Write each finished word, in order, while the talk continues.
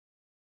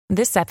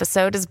This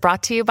episode is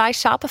brought to you by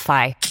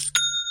Shopify.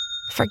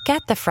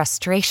 Forget the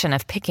frustration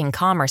of picking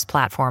commerce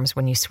platforms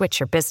when you switch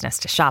your business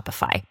to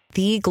Shopify,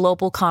 the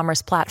global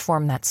commerce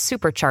platform that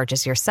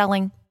supercharges your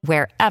selling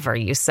wherever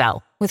you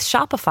sell. With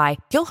Shopify,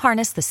 you'll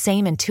harness the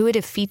same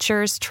intuitive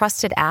features,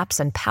 trusted apps,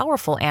 and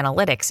powerful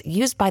analytics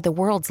used by the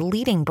world's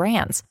leading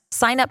brands.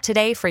 Sign up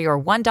today for your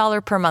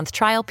 $1 per month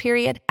trial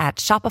period at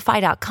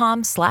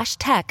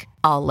shopify.com/tech,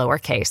 all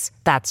lowercase.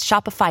 That's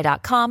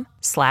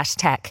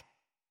shopify.com/tech.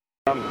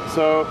 I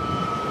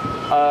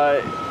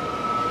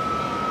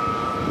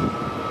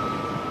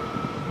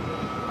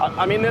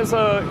mean, there's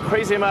a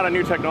crazy amount of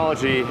new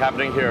technology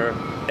happening here,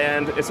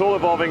 and it's all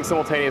evolving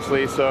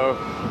simultaneously, so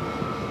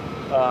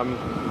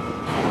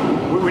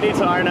we need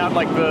to iron out,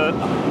 like, the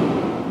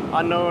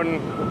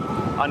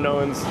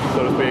unknowns,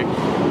 so to speak.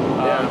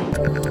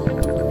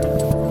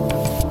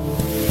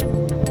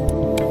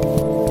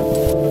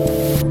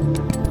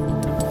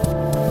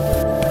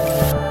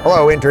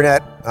 Hello,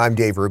 Internet. I'm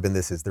Dave Rubin.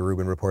 This is the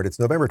Rubin Report. It's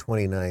November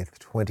 29th,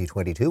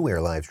 2022. We are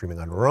live streaming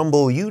on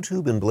Rumble,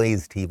 YouTube, and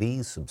Blaze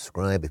TV.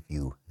 Subscribe if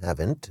you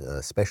haven't,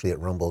 especially at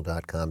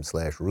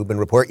rumble.com/Rubin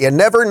Report. You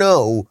never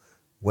know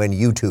when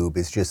YouTube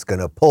is just going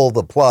to pull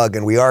the plug,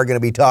 and we are going to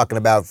be talking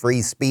about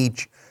free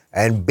speech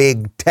and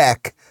big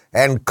tech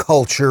and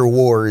culture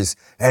wars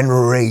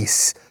and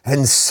race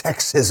and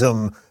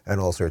sexism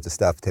and all sorts of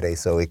stuff today.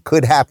 So it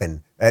could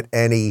happen at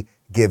any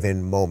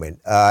given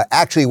moment.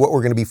 Actually, what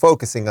we're going to be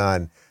focusing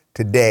on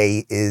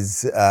today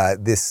is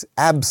this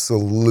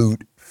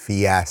absolute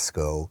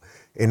fiasco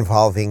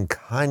involving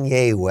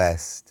Kanye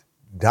West,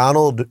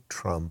 Donald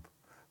Trump,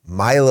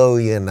 Milo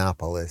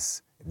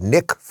Yiannopoulos,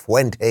 Nick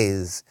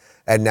Fuentes,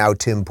 and now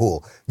Tim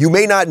Pool. You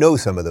may not know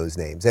some of those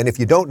names, and if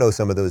you don't know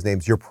some of those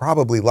names, you're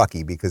probably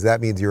lucky, because that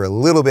means you're a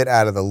little bit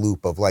out of the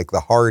loop of, like,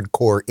 the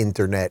hardcore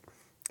internet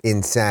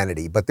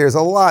insanity. But there's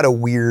a lot of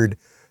weird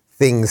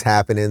things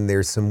happening.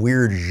 There's some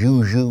weird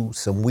juju,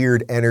 some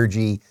weird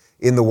energy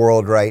in the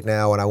world right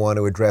now, and I want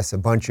to address a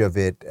bunch of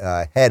it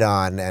head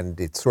on, and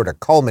it sort of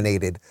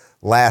culminated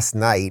last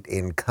night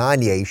in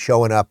Kanye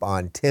showing up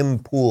on Tim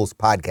Pool's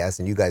podcast,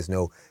 and you guys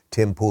know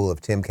Tim Pool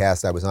of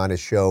Timcast. I was on his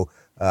show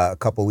a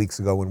couple weeks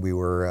ago when we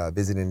were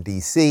visiting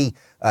D.C.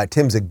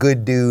 Tim's a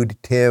good dude.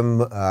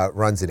 Tim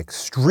runs an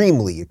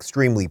extremely,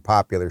 extremely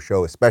popular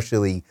show,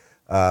 especially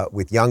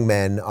with young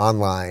men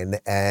online,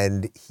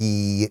 and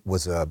he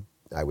was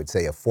I would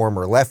say a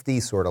former lefty,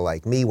 sort of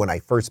like me. When I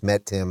first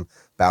met Tim,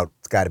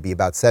 it's got to be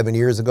about 7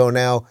 years ago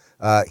now,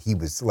 he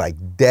was like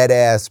dead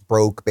ass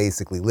broke,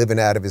 basically living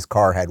out of his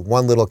car, had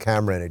one little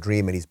camera and a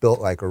dream, and he's built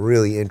like a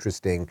really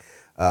interesting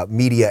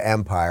media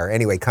empire.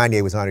 Anyway,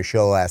 Kanye was on his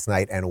show last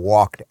night and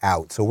walked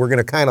out. So we're going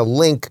to kind of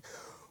link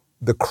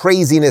the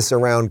craziness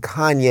around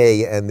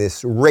Kanye and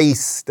this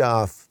race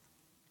stuff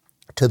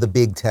to the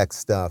big tech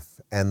stuff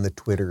and the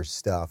Twitter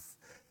stuff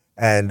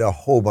and a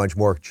whole bunch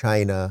more.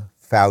 China,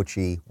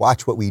 Fauci.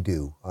 Watch what we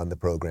do on the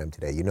program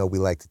today. You know, we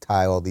like to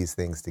tie all these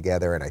things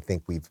together, and I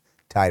think we've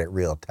tied it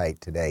real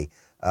tight today.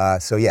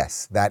 So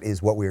yes, that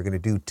is what we're going to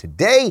do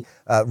today.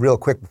 Real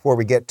quick before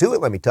we get to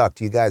it, let me talk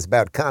to you guys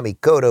about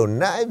Kamikoto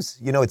knives.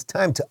 You know, it's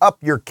time to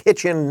up your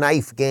kitchen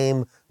knife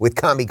game with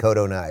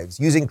Kamikoto knives.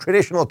 Using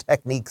traditional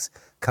techniques,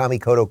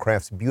 Kamikoto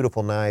crafts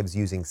beautiful knives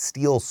using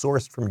steel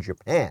sourced from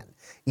Japan.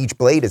 Each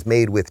blade is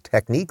made with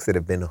techniques that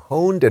have been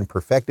honed and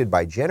perfected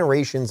by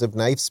generations of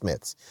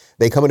knifesmiths.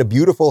 They come in a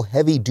beautiful,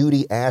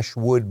 heavy-duty ash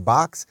wood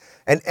box,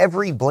 and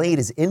every blade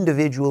is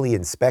individually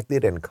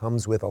inspected and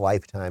comes with a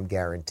lifetime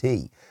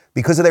guarantee.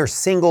 Because of their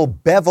single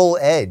bevel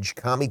edge,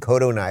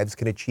 Kamikoto knives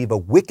can achieve a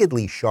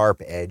wickedly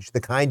sharp edge,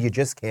 the kind you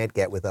just can't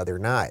get with other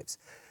knives.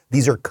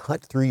 These are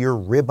cut through your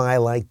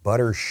ribeye like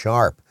butter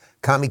sharp.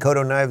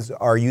 Kamikoto knives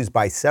are used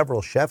by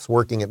several chefs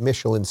working at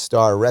Michelin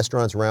star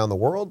restaurants around the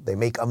world. They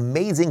make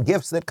amazing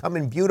gifts that come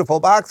in beautiful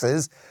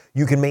boxes.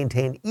 You can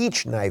maintain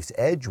each knife's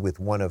edge with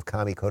one of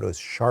Kamikoto's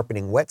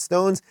sharpening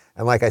whetstones.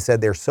 And like I said,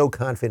 they're so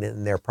confident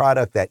in their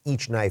product that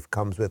each knife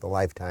comes with a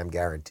lifetime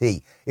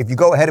guarantee. If you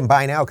go ahead and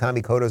buy now,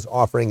 Kamikoto's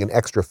offering an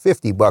extra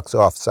 $50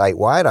 off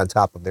site-wide on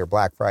top of their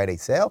Black Friday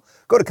sale.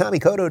 Go to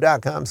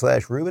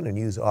kamikoto.com/Rubin and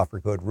use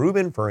offer code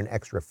Rubin for an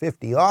extra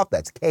 $50 off.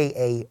 That's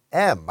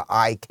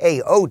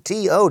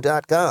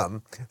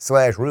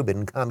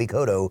kamikoto.com/Rubin,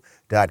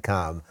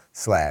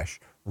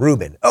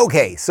 kamikoto.com/Rubin.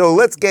 Okay, so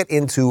let's get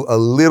into a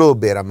little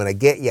bit. I'm going to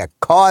get you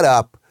caught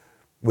up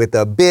with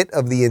a bit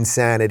of the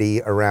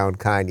insanity around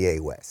Kanye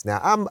West.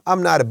 Now,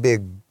 I'm not a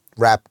big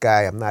rap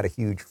guy. I'm not a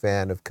huge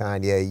fan of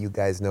Kanye. You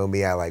guys know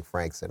me. I like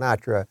Frank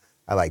Sinatra.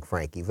 I like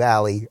Frankie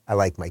Valli. I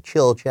like my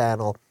Chill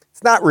channel.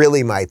 It's not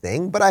really my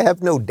thing, but I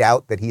have no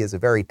doubt that he is a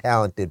very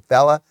talented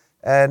fella,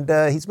 and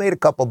he's made a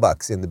couple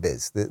bucks in the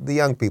biz. The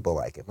young people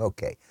like him.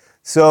 Okay.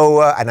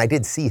 So, and I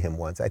did see him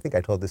once. I think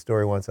I told this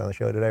story once on the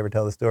show. Did I ever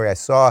tell the story? I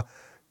saw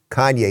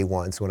Kanye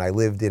once when I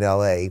lived in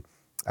L.A.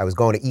 I was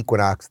going to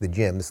Equinox, the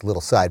gym, this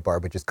little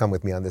sidebar, but just come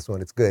with me on this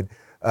one. It's good.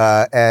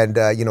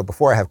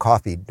 Before I have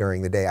coffee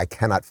during the day, I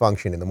cannot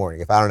function in the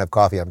morning. If I don't have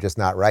coffee, I'm just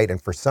not right.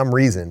 And for some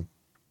reason,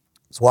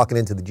 I was walking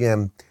into the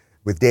gym.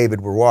 with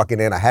David. We're walking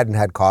in. I hadn't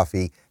had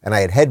coffee, and I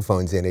had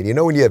headphones in. And you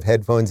know when you have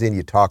headphones in,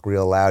 you talk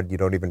real loud. You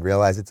don't even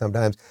realize it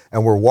sometimes.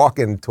 And we're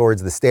walking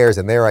towards the stairs,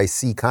 and there I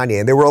see Kanye.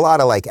 And there were a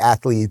lot of like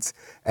athletes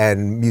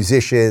and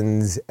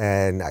musicians,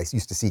 and I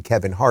used to see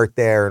Kevin Hart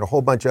there and a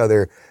whole bunch of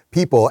other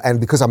people. And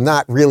because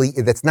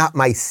that's not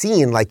my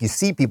scene. Like you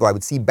see people, I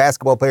would see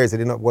basketball players.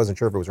 Wasn't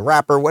sure if it was a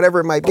rapper, whatever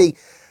it might be.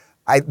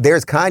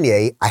 There's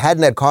Kanye. I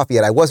hadn't had coffee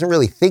yet. I wasn't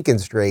really thinking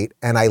straight.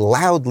 And I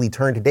loudly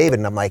turned to David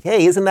and I'm like,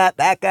 hey, isn't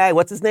that guy?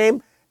 What's his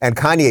name? And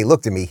Kanye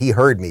looked at me. He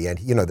heard me. And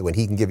you know, when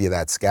he can give you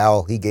that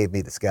scowl, he gave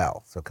me the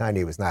scowl. So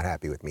Kanye was not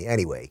happy with me.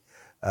 Anyway,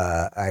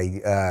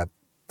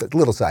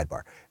 little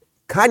sidebar.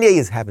 Kanye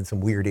is having some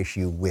weird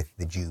issue with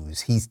the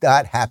Jews. He's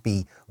not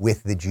happy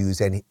with the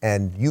Jews.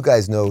 And you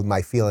guys know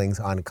my feelings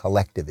on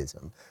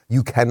collectivism.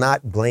 You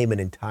cannot blame an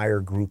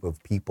entire group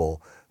of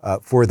people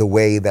for the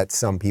way that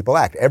some people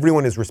act.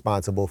 Everyone is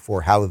responsible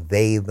for how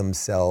they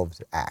themselves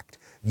act.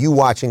 You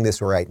watching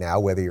this right now,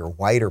 whether you're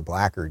white or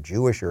black or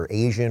Jewish or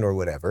Asian or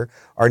whatever,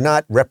 are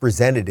not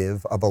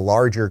representative of a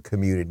larger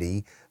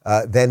community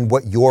than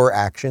what your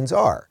actions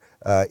are.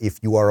 If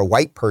you are a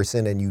white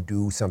person and you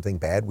do something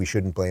bad, we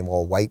shouldn't blame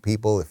all white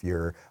people. If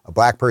you're a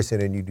black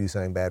person and you do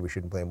something bad, we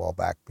shouldn't blame all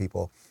black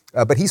people.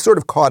 But he's sort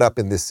of caught up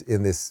in this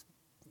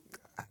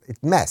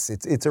mess.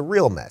 It's a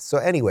real mess. So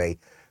anyway,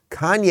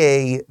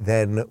 Kanye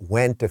then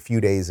went a few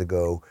days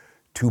ago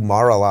to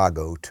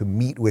Mar-a-Lago to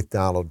meet with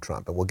Donald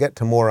Trump. And we'll get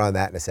to more on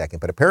that in a second.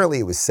 But apparently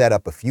it was set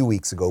up a few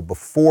weeks ago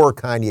before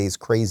Kanye's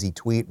crazy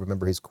tweet.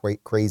 Remember his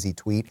crazy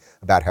tweet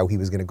about how he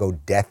was going to go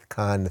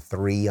DEFCON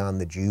 3 on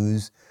the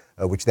Jews?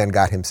 Which then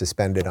got him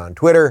suspended on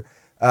Twitter.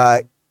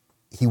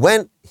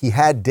 He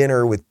had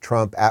dinner with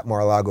Trump at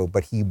Mar-a-Lago,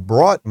 but he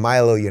brought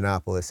Milo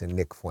Yiannopoulos and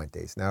Nick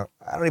Fuentes. Now,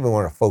 I don't even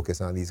want to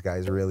focus on these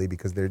guys really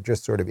because they're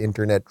just sort of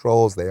internet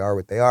trolls. They are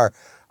what they are.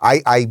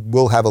 I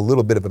will have a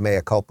little bit of a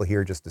mea culpa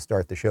here just to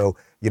start the show.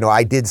 You know,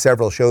 I did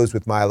several shows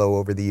with Milo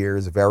over the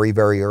years, very,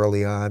 very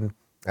early on,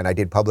 and I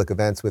did public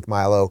events with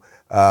Milo.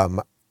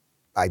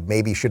 I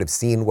maybe should have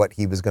seen what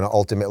he was going to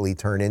ultimately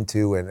turn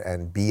into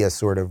and be a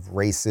sort of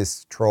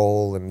racist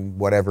troll and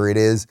whatever it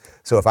is.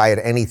 So if I had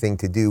anything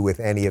to do with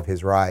any of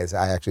his rise,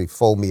 I actually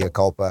full mea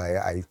culpa.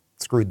 I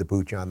screwed the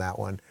pooch on that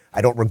one.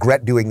 I don't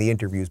regret doing the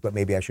interviews, but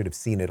maybe I should have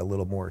seen it a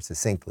little more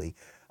succinctly.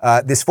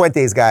 This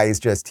Fuentes guy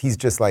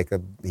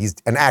he's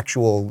an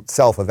actual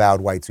self-avowed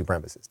white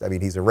supremacist. I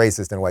mean, he's a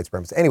racist and a white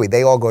supremacist. Anyway,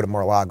 they all go to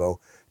Mar-a-Lago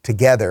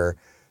together.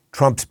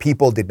 Trump's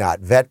people did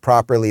not vet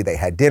properly. They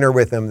had dinner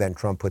with him. Then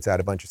Trump puts out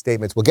a bunch of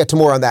statements. We'll get to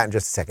more on that in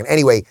just a second.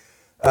 Anyway,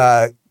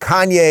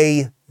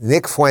 Kanye,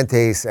 Nick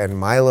Fuentes, and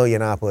Milo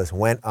Yiannopoulos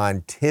went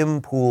on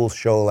Tim Pool's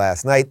show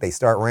last night. They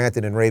start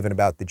ranting and raving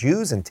about the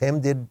Jews, and Tim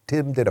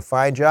did a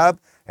fine job,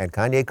 and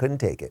Kanye couldn't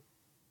take it.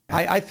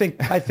 I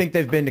think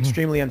they've been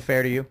extremely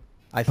unfair to you.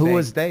 Who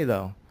was they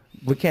though?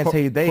 We can't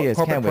say they is,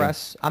 corporate can we?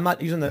 press. I'm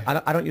not using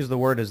I don't use the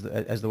word as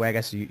the way I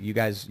guess you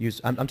guys use.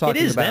 I'm talking about.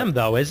 It is them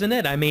though, isn't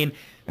it? I mean,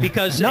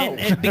 because No.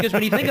 and because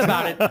when you think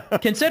about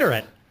it, consider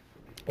it.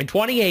 In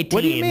 2018.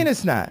 What do you mean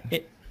it's not?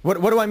 What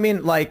do I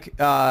mean? Like,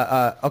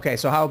 okay,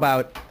 so how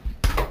about?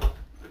 Are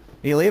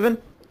you leaving?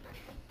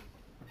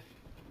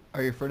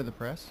 Are you afraid of the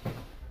press?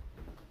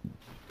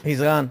 He's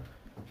gone.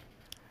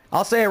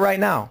 I'll say it right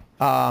now.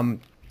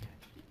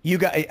 You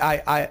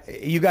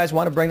guys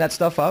want to bring that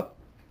stuff up?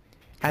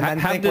 And then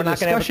have think the we're not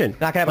going discussion.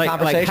 to have a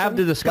conversation? Like, have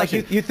the discussion.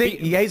 Like you think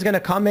he's going to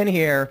come in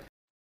here?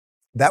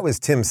 That was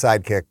Tim's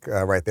sidekick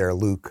right there,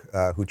 Luke,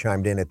 who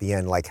chimed in at the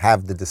end, like,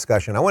 have the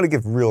discussion. I want to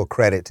give real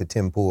credit to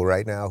Tim Pool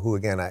right now, who,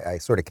 again, I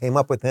sort of came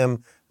up with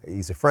him.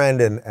 He's a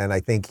friend, and I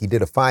think he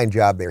did a fine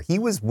job there. He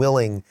was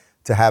willing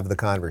to have the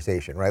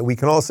conversation, right? We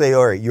can all say,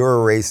 all right,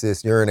 you're a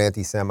racist, you're an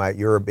anti-Semite,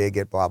 you're a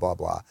bigot, blah, blah,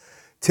 blah.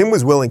 Tim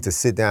was willing to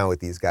sit down with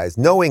these guys,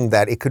 knowing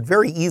that it could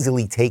very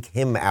easily take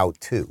him out,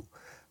 too.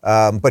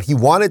 But he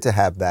wanted to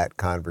have that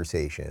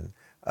conversation.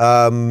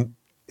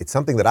 It's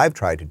something that I've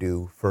tried to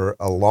do for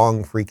a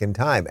long freaking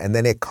time. And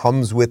then it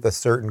comes with a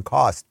certain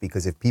cost,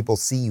 because if people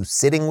see you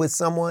sitting with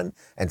someone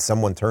and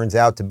someone turns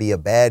out to be a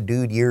bad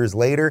dude years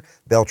later,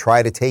 they'll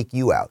try to take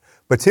you out.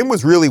 But Tim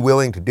was really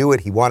willing to do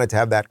it. He wanted to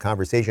have that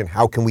conversation.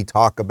 How can we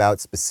talk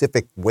about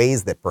specific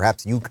ways that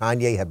perhaps you,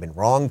 Kanye, have been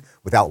wrong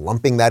without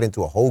lumping that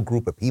into a whole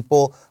group of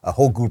people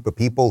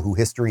who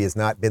history has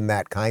not been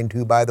that kind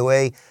to, by the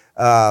way.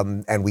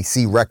 And we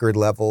see record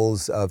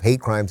levels of hate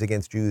crimes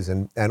against Jews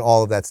and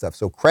all of that stuff.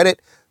 So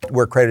credit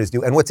where credit is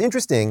due. And what's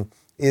interesting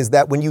is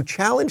that when you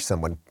challenge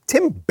someone,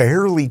 Tim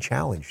barely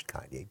challenged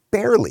Kanye,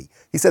 barely.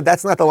 He said,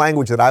 that's not the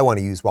language that I want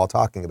to use while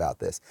talking about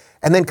this.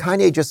 And then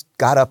Kanye just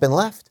got up and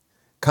left.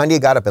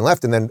 Kanye got up and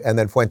left, and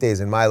then Fuentes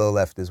and Milo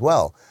left as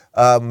well.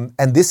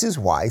 And this is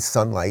why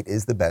sunlight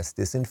is the best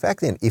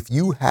disinfectant. If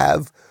you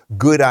have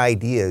good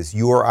ideas,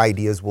 your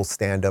ideas will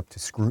stand up to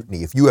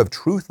scrutiny. If you have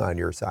truth on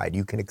your side,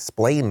 you can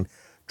explain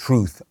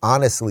truth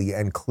honestly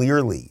and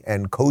clearly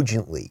and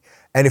cogently.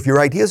 And if your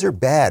ideas are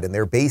bad and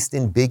they're based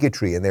in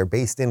bigotry and they're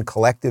based in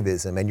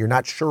collectivism and you're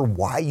not sure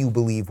why you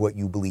believe what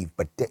you believe,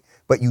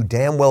 but you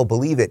damn well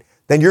believe it,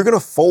 then you're going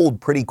to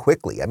fold pretty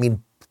quickly. I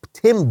mean,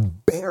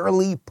 Tim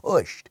barely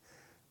pushed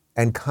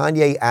and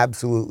Kanye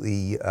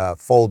absolutely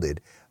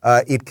folded.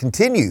 It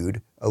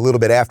continued a little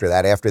bit after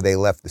that, after they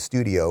left the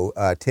studio.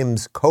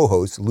 Tim's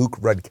co-host, Luke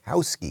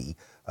Rudkowski,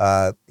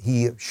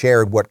 he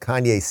shared what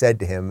Kanye said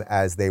to him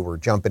as they were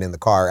jumping in the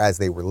car, as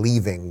they were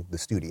leaving the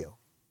studio.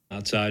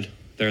 Outside,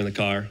 they're in the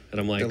car, and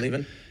I'm like, They're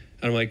leaving?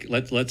 And I'm like,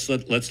 let's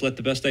let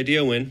the best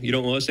idea win. You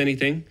don't owe us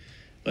anything.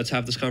 Let's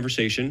have this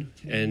conversation.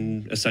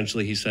 And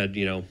essentially he said,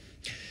 you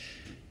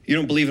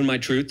don't believe in my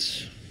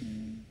truths.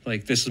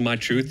 Like, this is my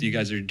truth. You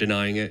guys are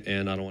denying it,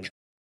 and I don't want to.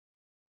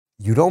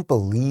 You don't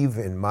believe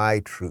in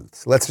my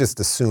truths. Let's just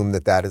assume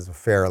that that is a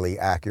fairly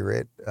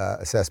accurate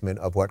assessment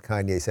of what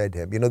Kanye said to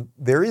him.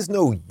 There is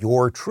no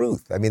your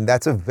truth. I mean,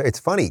 it's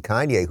funny.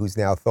 Kanye, who's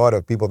now thought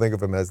of, people think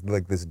of him as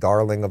like this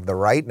darling of the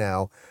right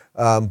now.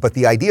 But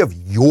the idea of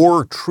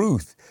your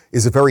truth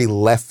is a very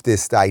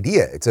leftist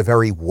idea. It's a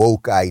very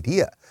woke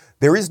idea.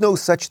 There is no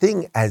such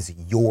thing as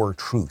your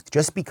truth.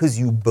 Just because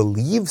you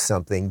believe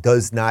something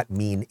does not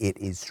mean it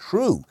is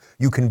true.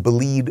 You can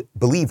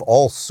believe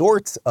all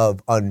sorts of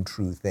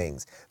untrue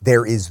things.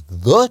 There is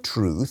the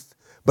truth,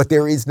 but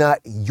there is not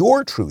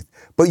your truth.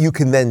 But you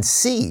can then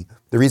see,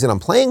 the reason I'm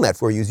playing that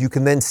for you is you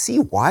can then see,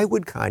 why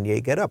would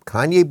Kanye get up?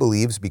 Kanye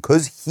believes,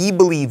 because he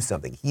believes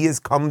something, he has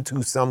come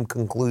to some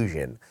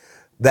conclusion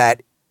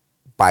that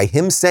by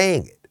him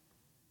saying it,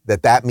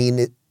 that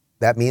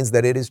means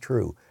that it is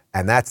true.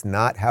 And that's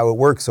not how it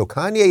works. So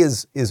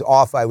Kanye is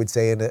off, I would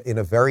say, in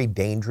a very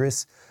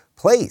dangerous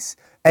place.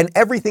 And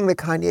everything that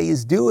Kanye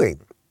is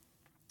doing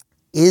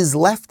is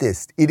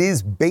leftist. It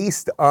is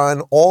based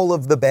on all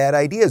of the bad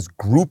ideas,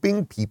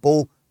 grouping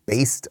people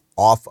based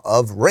off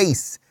of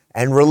race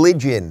and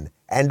religion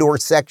and or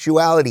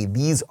sexuality.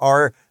 These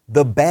are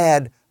the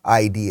bad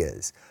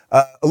ideas.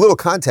 A little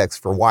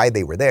context for why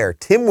they were there.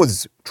 Tim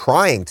was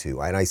trying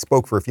to, and I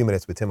spoke for a few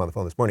minutes with Tim on the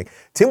phone this morning,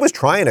 Tim was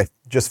trying to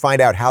just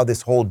find out how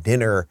this whole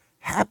dinner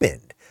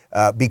happened.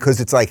 Because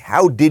it's like,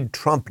 how did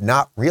Trump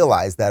not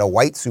realize that a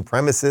white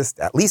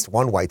supremacist, at least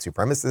one white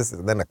supremacist,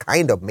 and then a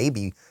kind of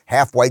maybe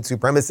half white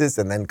supremacist,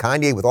 and then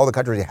Kanye with all the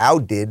countries, how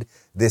did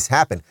this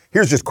happen?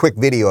 Here's just quick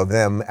video of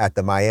them at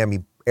the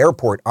Miami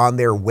airport on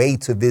their way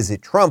to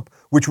visit Trump,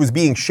 which was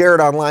being shared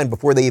online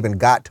before they even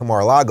got to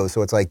Mar-a-Lago.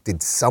 So it's like,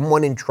 did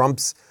someone in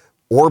Trump's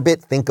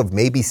orbit think of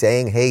maybe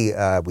saying,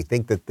 hey, we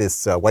think that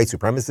this white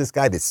supremacist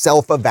guy, this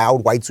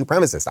self-avowed white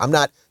supremacist, I'm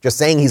not just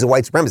saying he's a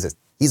white supremacist,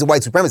 he's a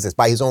white supremacist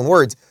by his own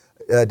words.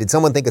 Did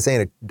someone think of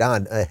saying to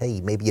Don,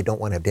 hey, maybe you don't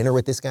want to have dinner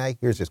with this guy?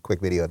 Here's just a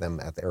quick video of them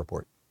at the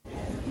airport.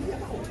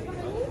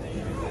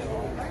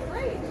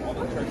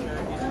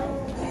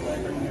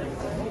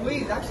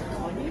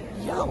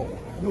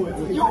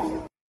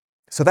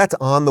 So that's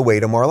on the way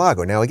to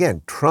Mar-a-Lago. Now,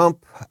 again,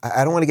 Trump,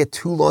 I don't want to get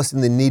too lost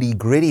in the nitty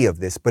gritty of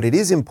this, but it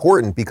is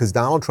important because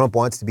Donald Trump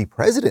wants to be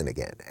president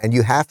again. And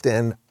you have to,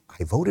 and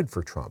I voted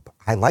for Trump.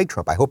 I like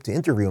Trump. I hope to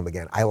interview him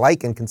again. I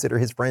like and consider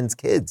his friends'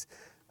 kids,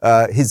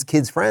 his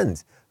kids'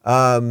 friends.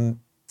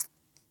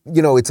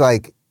 It's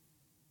like,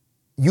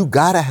 you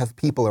got to have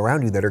people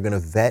around you that are going to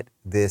vet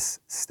this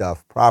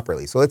stuff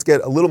properly. So let's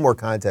get a little more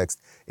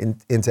context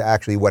into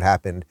actually what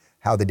happened,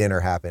 how the dinner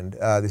happened.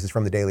 This is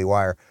from the Daily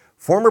Wire.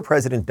 Former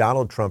President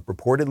Donald Trump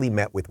reportedly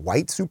met with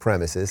white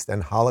supremacist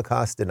and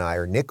Holocaust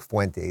denier Nick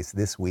Fuentes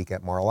this week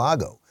at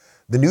Mar-a-Lago.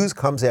 The news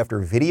comes after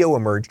video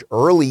emerged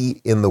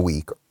early in the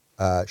week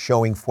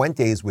showing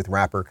Fuentes with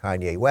rapper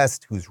Kanye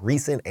West, whose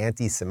recent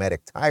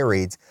anti-Semitic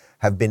tirades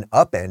have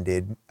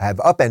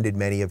upended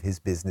many of his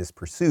business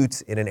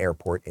pursuits in an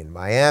airport in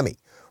Miami.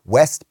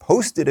 West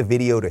posted a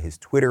video to his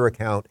Twitter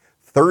account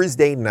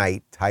Thursday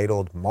night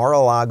titled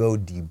Mar-a-Lago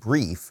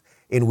Debrief,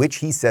 in which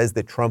he says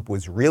that Trump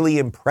was really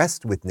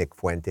impressed with Nick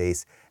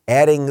Fuentes,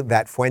 adding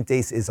that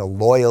Fuentes is a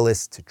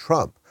loyalist to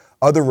Trump.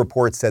 Other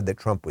reports said that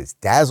Trump was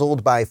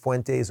dazzled by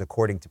Fuentes,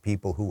 according to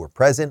people who were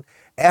present.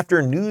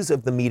 After news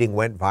of the meeting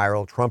went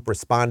viral, Trump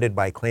responded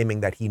by claiming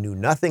that he knew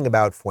nothing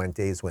about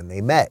Fuentes when they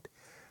met.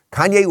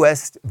 Kanye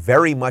West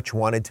very much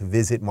wanted to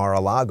visit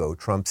Mar-a-Lago,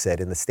 Trump said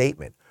in the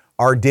statement.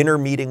 Our dinner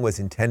meeting was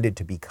intended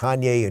to be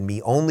Kanye and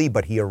me only,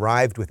 but he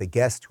arrived with a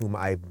guest whom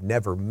I've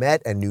never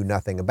met and knew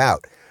nothing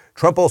about.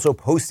 Trump also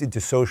posted to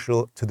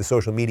the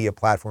social media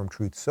platform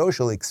Truth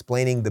Social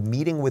explaining the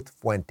meeting with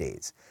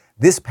Fuentes.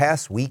 This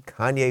past week,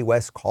 Kanye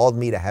West called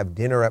me to have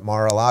dinner at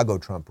Mar-a-Lago,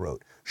 Trump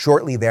wrote.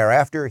 Shortly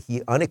thereafter,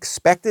 he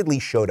unexpectedly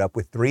showed up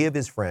with 3 of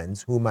his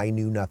friends whom I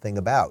knew nothing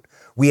about.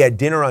 We had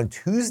dinner on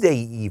Tuesday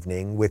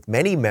evening with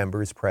many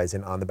members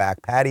present on the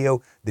back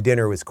patio. The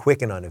dinner was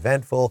quick and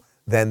uneventful.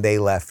 Then they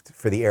left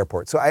for the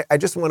airport. So I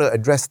just want to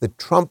address the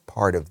Trump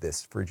part of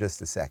this for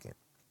just a second.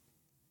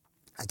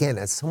 Again,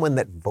 as someone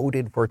that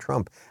voted for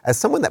Trump, as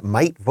someone that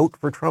might vote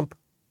for Trump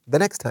the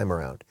next time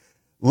around,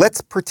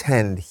 let's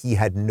pretend he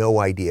had no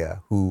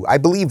idea who, I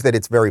believe that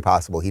it's very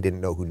possible he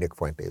didn't know who Nick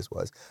Fuentes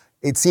was.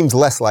 It seems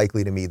less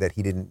likely to me that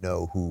he didn't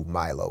know who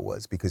Milo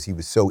was because he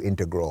was so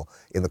integral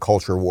in the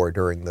culture war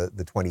during the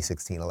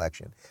 2016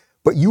 election.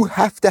 But you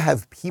have to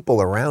have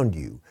people around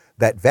you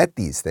that vet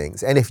these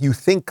things. And if you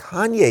think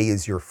Kanye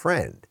is your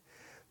friend,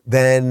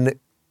 then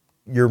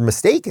you're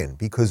mistaken,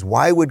 because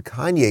why would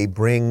Kanye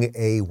bring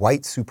a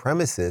white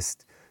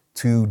supremacist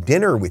to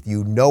dinner with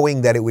you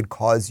knowing that it would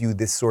cause you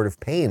this sort of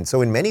pain?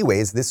 So in many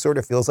ways, this sort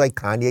of feels like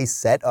Kanye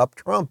set up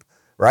Trump,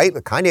 right?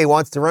 Kanye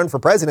wants to run for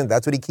president.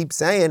 That's what he keeps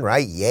saying,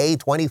 right? Yay,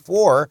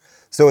 24.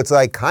 So it's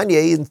like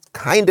Kanye is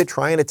kind of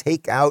trying to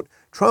take out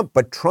Trump.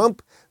 But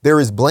Trump, there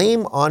is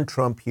blame on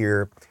Trump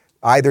here,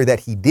 either that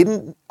he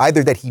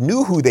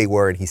knew who they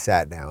were and he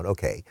sat down,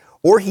 okay,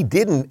 or he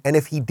didn't. And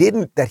if he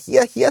didn't, that he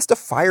has to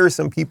fire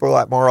some people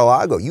at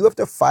Mar-a-Lago. You have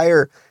to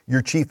fire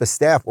your chief of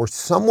staff or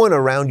someone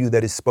around you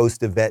that is supposed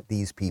to vet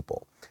these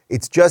people.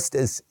 It's just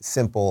as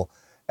simple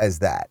as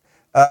that.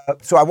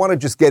 So I want to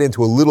just get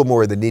into a little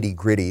more of the nitty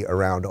gritty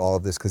around all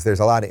of this, because there's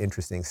a lot of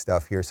interesting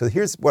stuff here. So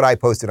here's what I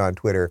posted on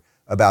Twitter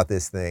about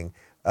this thing,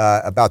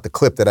 about the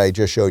clip that I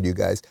just showed you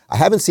guys. I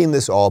haven't seen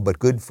this all, but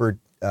good for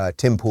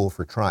Tim Pool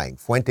for trying.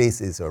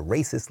 Fuentes is a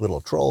racist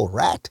little troll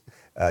rat.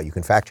 You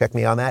can fact check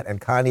me on that. And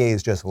Kanye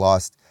is just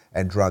lost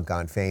and drunk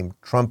on fame.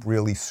 Trump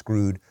really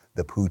screwed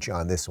the pooch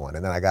on this one.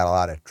 And then I got a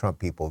lot of Trump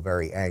people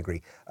very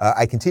angry.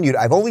 I continued.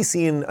 I've only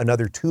seen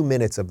another 2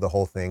 minutes of the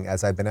whole thing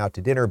as I've been out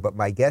to dinner, but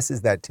my guess is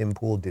that Tim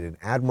Pool did an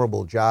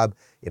admirable job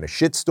in a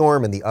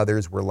shitstorm and the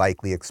others were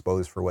likely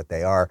exposed for what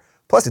they are.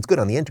 Plus, it's good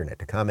on the internet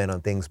to comment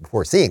on things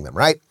before seeing them,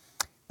 right?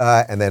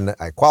 And then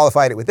I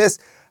qualified it with this.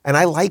 And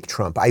I like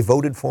Trump. I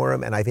voted for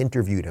him and I've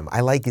interviewed him.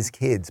 I like his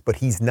kids, but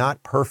he's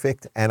not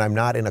perfect, and I'm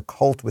not in a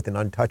cult with an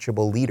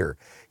untouchable leader.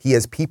 He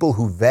has people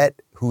who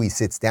vet who he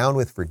sits down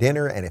with for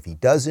dinner, and if he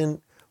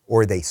doesn't,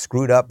 or they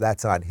screwed up,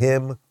 that's on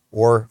him,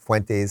 or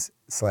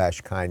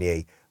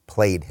Fuentes/Kanye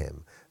played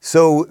him.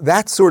 So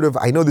that's sort of,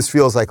 I know this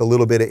feels like a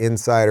little bit of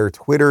insider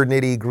Twitter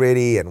nitty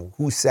gritty and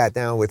who sat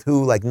down with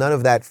who, like none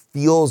of that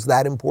feels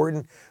that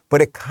important,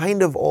 but it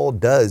kind of all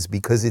does,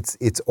 because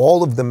it's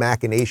all of the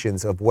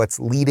machinations of what's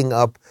leading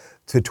up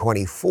to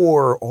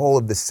 24, all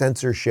of the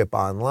censorship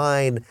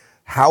online.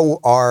 How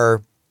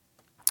are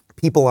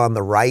people on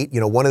the right,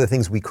 one of the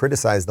things we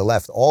criticize the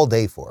left all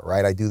day for,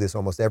 right? I do this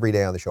almost every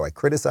day on the show. I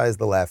criticize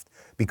the left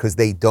because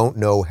they don't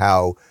know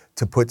how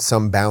to put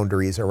some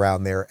boundaries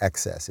around their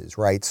excesses,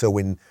 right? So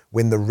when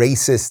the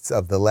racists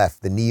of the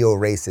left, the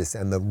neo-racists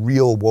and the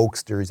real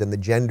wokesters and the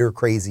gender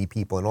crazy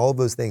people and all of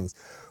those things,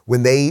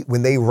 when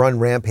they run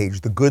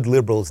rampage, the good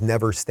liberals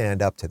never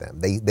stand up to them.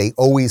 They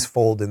always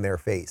fold in their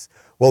face.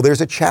 Well,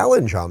 there's a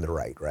challenge on the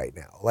right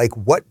now. Like,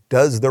 what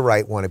does the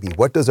right want to be?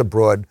 What does a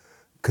broad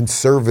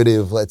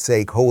conservative, let's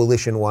say,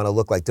 coalition want to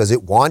look like? Does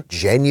it want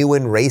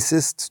genuine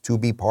racists to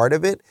be part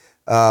of it?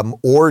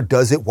 Or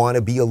does it want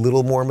to be a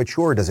little more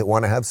mature? Does it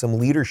want to have some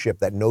leadership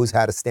that knows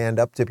how to stand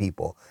up to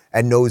people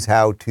and knows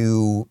how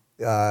to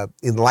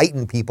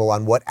enlighten people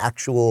on what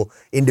actual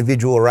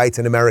individual rights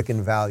and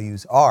American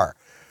values are?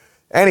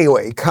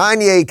 Anyway,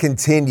 Kanye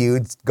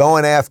continued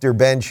going after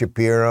Ben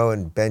Shapiro,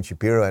 and Ben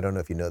Shapiro, I don't know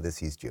if you know this,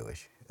 he's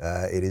Jewish.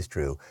 It is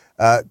true.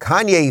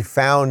 Kanye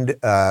found,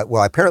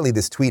 apparently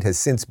this tweet has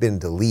since been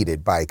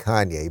deleted by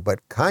Kanye, but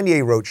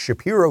Kanye wrote,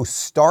 Shapiro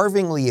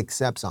starvingly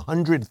accepts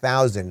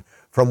 $100,000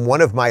 from one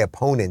of my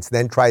opponents,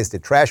 then tries to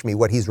trash me.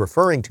 What he's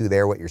referring to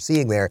there, what you're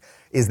seeing there,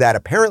 is that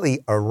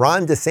apparently a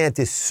Ron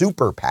DeSantis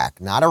super PAC,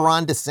 not a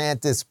Ron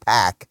DeSantis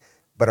PAC,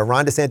 but a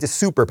Ron DeSantis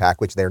super PAC,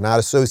 which they're not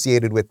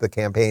associated with the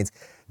campaigns,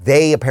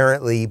 they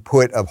apparently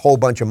put a whole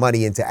bunch of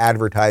money into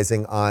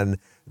advertising on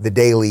the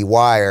Daily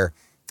Wire.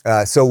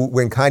 So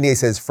when Kanye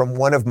says from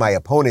one of my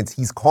opponents,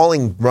 he's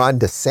calling Ron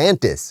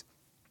DeSantis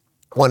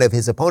one of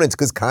his opponents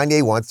because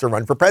Kanye wants to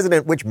run for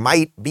president, which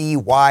might be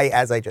why,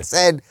 as I just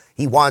said,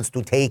 he wants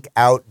to take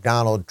out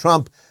Donald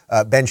Trump.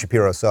 Ben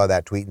Shapiro saw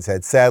that tweet and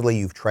said, sadly,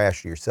 you've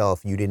trashed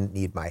yourself. You didn't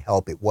need my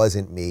help. It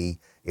wasn't me.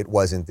 It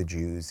wasn't the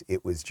Jews.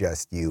 It was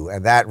just you.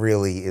 And that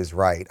really is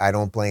right. I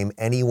don't blame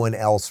anyone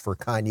else for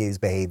Kanye's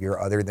behavior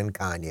other than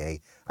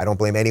Kanye. I don't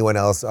blame anyone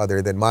else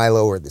other than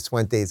Milo or the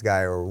Fuentes guy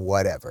or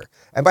whatever.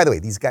 And by the way,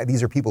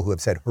 these are people who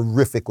have said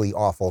horrifically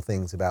awful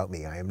things about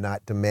me. I am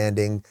not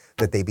demanding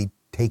that they be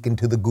taken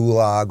to the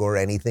gulag or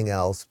anything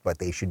else, but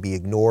they should be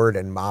ignored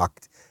and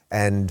mocked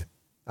and,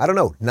 I don't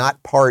know,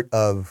 not part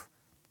of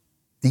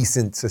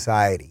decent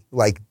society.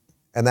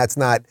 And that's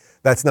not,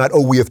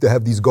 oh, we have to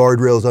have these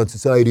guardrails on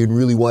society and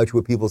really watch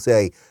what people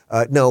say.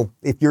 No,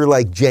 if you're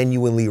like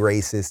genuinely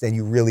racist and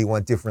you really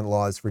want different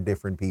laws for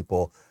different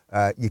people,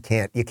 you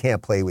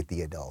can't play with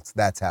the adults.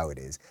 That's how it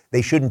is.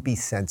 They shouldn't be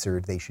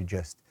censored. They should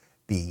just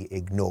be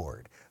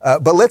ignored.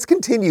 But let's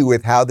continue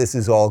with how this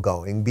is all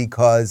going,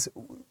 because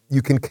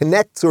you can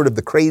connect sort of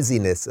the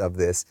craziness of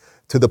this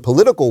to the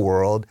political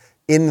world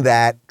in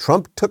that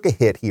Trump took a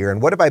hit here.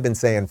 And what have I been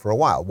saying for a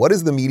while? What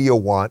does the media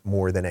want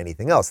more than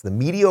anything else? The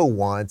media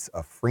wants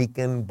a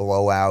freaking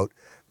blowout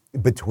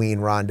between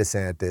Ron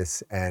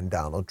DeSantis and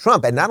Donald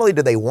Trump. And not only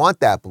do they want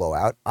that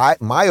blowout,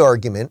 my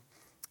argument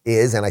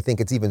is, and I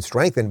think it's even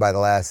strengthened by the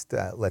last,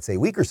 let's say,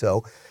 week or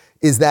so,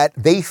 is that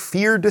they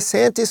fear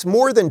DeSantis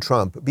more than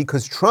Trump,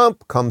 because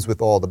Trump comes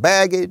with all the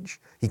baggage.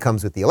 He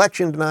comes with the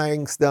election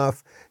denying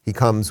stuff. He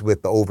comes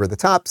with the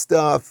over-the-top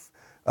stuff.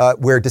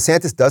 where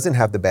DeSantis doesn't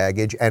have the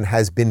baggage and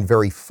has been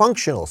very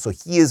functional. So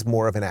he is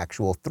more of an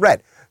actual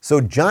threat. So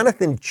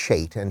Jonathan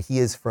Chait, and he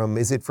is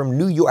it from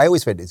New York? I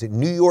always forget, is it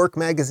New York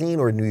Magazine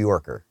or New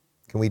Yorker?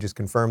 Can we just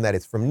confirm that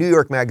it's from New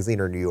York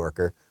Magazine or New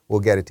Yorker? We'll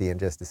get it to you in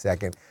just a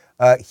second.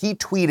 He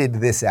tweeted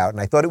this out,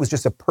 and I thought it was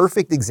just a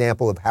perfect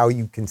example of how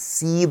you can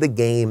see the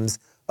games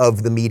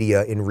of the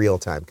media in real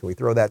time. Can we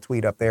throw that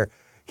tweet up there?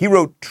 He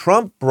wrote,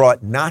 Trump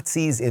brought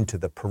Nazis into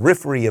the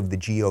periphery of the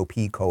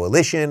GOP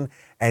coalition,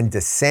 and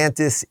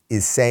DeSantis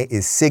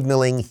is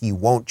signaling he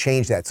won't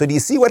change that. So do you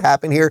see what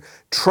happened here?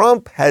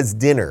 Trump has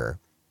dinner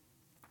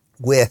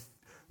with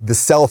the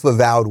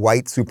self-avowed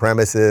white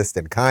supremacist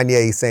and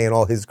Kanye saying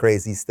all his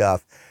crazy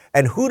stuff.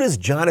 And who does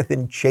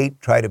Jonathan Chait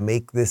try to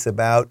make this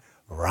about?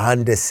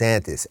 Ron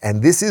DeSantis.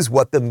 And this is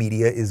what the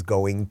media is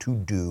going to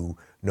do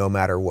no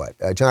matter what.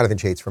 Jonathan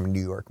Chait's from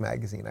New York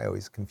Magazine. I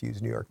always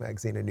confuse New York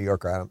Magazine and New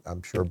Yorker.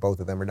 I'm sure both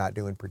of them are not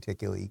doing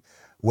particularly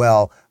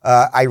well.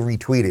 I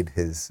retweeted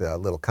his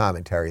little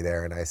commentary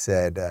there, and I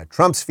said,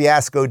 Trump's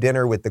fiasco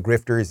dinner with the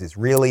grifters is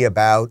really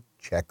about,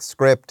 check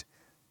script,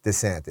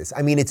 DeSantis.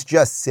 I mean, it's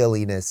just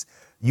silliness.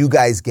 You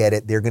guys get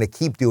it. They're going to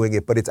keep doing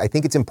it, but I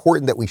think it's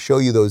important that we show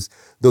you those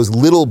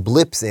little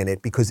blips in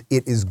it, because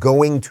it is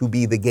going to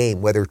be the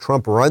game. Whether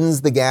Trump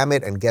runs the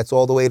gamut and gets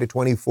all the way to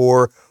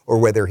 24, or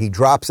whether he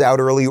drops out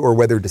early, or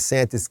whether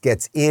DeSantis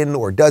gets in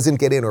or doesn't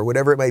get in, or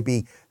whatever it might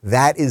be,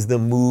 that is the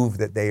move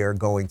that they are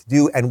going to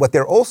do. And what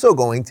they're also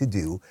going to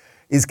do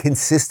is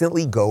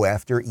consistently go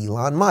after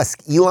Elon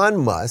Musk. Elon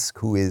Musk,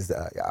 who is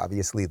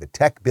obviously the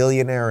tech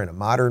billionaire and a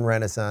modern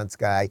Renaissance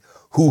guy,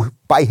 who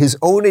by his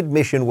own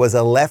admission was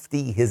a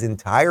lefty his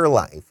entire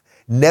life,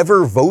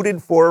 never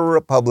voted for a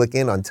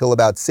Republican until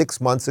about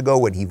 6 months ago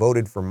when he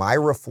voted for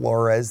Myra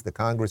Flores, the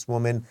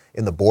congresswoman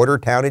in the border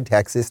town in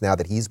Texas, now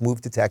that he's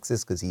moved to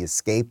Texas because he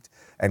escaped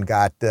and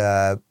got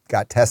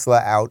Tesla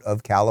out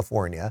of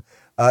California.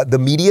 The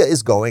media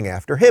is going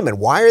after him. And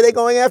why are they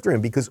going after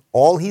him? Because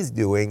all he's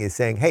doing is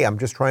saying, hey, I'm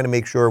just trying to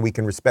make sure we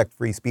can respect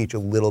free speech a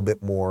little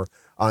bit more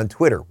on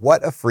Twitter.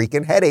 What a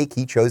freaking headache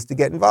he chose to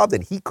get involved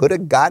in. He could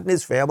have gotten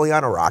his family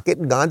on a rocket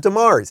and gone to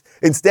Mars.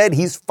 Instead,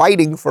 he's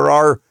fighting for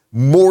our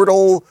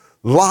mortal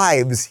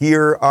lives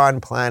here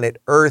on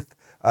planet Earth.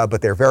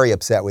 But they're very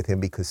upset with him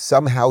because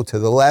somehow to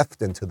the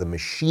left and to the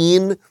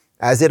machine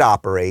as it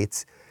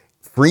operates,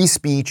 free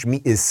speech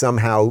is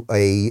somehow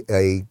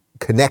a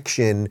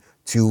connection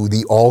to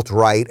the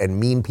alt-right and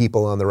mean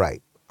people on the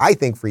right. I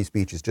think free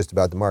speech is just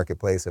about the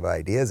marketplace of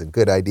ideas, and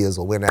good ideas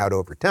will win out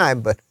over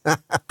time, but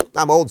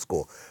I'm old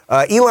school.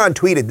 Elon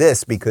tweeted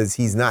this because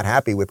he's not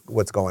happy with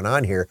what's going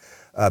on here,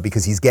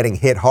 because he's getting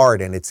hit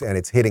hard and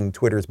it's hitting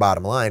Twitter's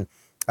bottom line.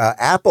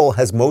 Apple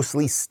has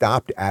mostly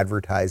stopped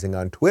advertising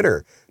on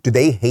Twitter. Do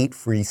they hate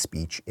free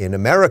speech in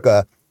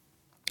America?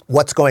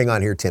 What's going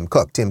on here, Tim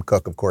Cook? Tim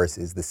Cook, of course,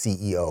 is the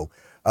CEO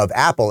of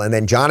Apple. And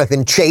then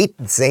Jonathan Chait,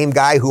 the same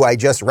guy who I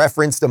just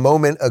referenced a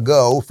moment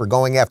ago for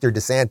going after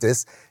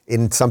DeSantis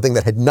in something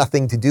that had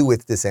nothing to do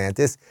with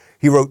DeSantis.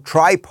 He wrote,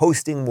 try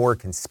posting more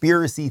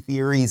conspiracy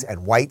theories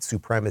and white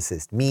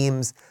supremacist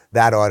memes.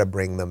 That ought to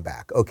bring them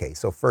back. Okay,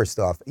 so first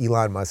off,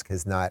 Elon Musk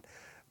has not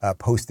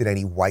posted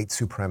any white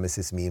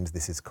supremacist memes.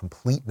 This is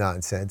complete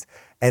nonsense.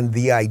 And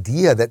the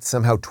idea that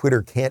somehow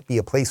Twitter can't be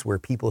a place where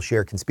people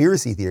share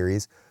conspiracy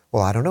theories,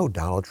 well, I don't know.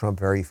 Donald Trump,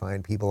 very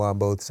fine people on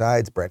both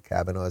sides. Brett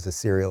Kavanaugh is a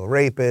serial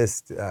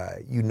rapist.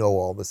 You know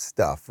all the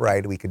stuff,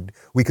 right? We could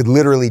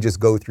literally just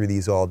go through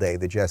these all day.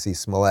 The Jussie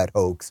Smollett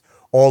hoax,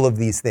 all of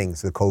these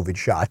things. The COVID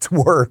shots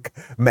work,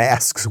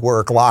 masks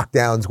work,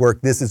 lockdowns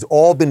work. This has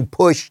all been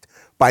pushed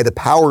by the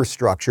power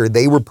structure.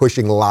 They were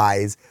pushing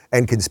lies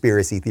and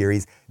conspiracy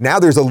theories.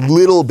 Now there's a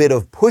little bit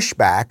of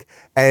pushback,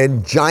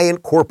 and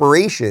giant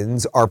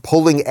corporations are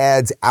pulling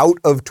ads out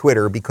of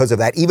Twitter because of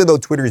that, even though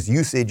Twitter's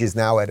usage is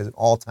now at an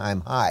all-time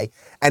high.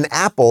 And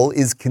Apple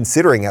is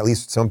considering, at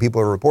least some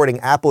people are reporting,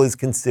 Apple is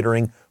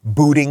considering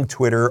booting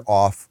Twitter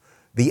off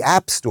the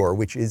App Store,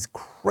 which is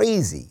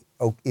crazy.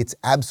 Oh, it's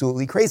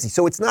absolutely crazy.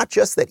 So it's not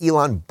just that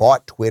Elon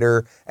bought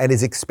Twitter and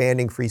is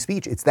expanding free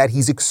speech. It's that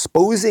he's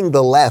exposing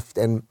the left,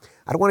 and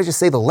I don't want to just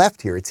say the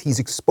left here. He's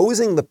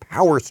exposing the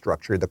power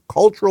structure, the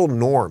cultural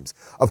norms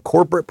of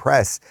corporate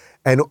press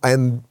and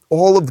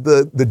all of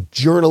the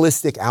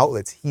journalistic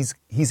outlets.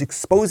 He's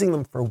exposing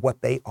them for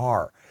what they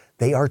are.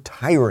 They are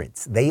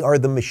tyrants. They are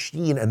the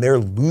machine, and they're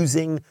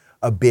losing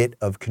a bit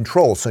of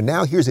control. So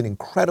now here's an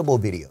incredible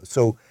video.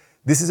 So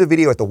this is a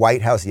video at the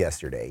White House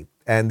yesterday,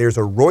 and there's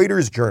a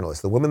Reuters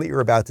journalist, the woman that you're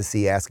about to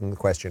see asking the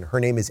question. Her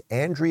name is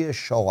Andrea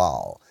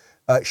Shalal.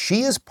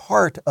 She is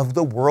part of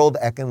the World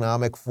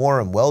Economic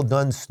Forum. Well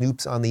done,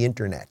 snoops on the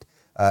internet.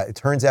 It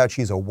turns out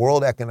she's a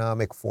World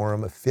Economic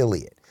Forum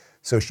affiliate.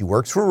 So she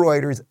works for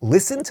Reuters.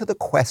 Listen to the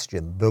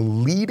question, the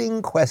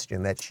leading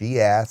question that she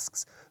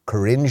asks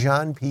Karine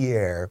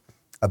Jean-Pierre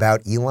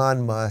about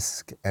Elon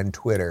Musk and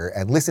Twitter.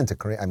 And listen to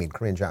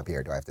Karine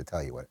Jean-Pierre, do I have to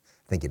tell you what?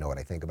 I think you know what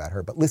I think about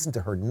her, but listen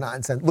to her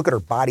nonsense. Look at her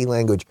body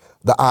language,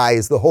 the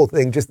eyes, the whole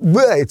thing, just,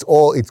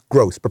 it's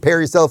gross. Prepare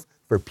yourself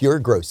for pure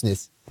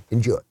grossness.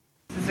 Enjoy.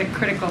 This is a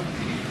critical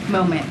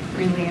moment,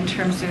 really, in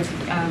terms of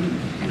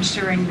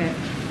ensuring that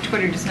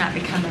Twitter does not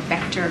become a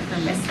vector for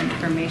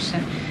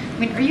misinformation. I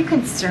mean, are you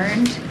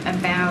concerned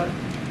about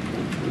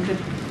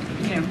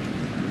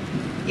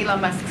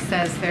Elon Musk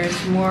says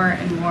there's more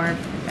and more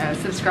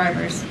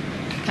subscribers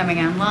coming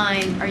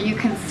online. Are you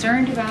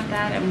concerned about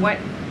that? And what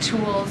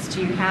tools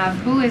do you have?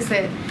 Who is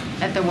it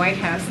at the White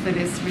House that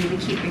is really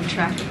keeping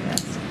track of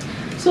this?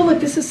 So look,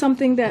 this is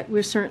something that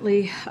we're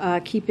certainly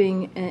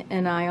keeping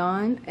an eye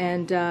on.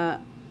 And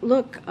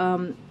look,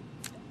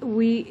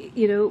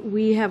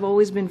 we have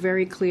always been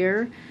very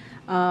clear,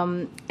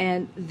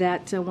 and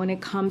that when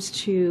it comes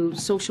to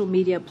social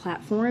media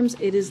platforms,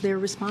 it is their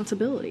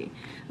responsibility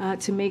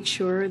to make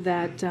sure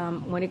that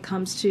when it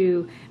comes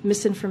to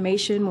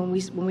misinformation,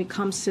 when it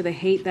comes to the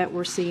hate that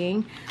we're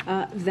seeing,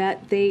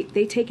 that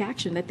they take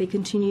action, that they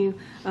continue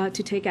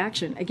to take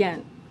action.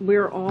 Again,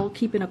 we're all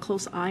keeping a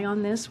close eye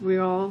on this.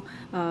 We're all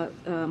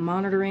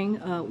monitoring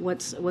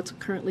what's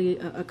currently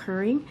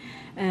occurring,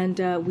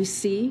 and we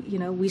see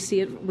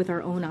it with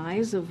our own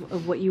eyes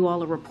of what you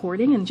all are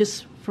reporting, and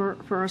just for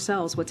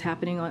ourselves what's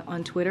happening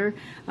on Twitter.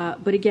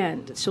 But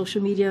again,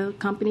 social media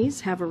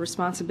companies have a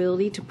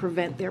responsibility to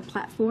prevent their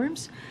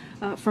platforms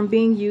from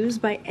being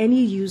used by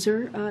any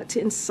user to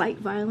incite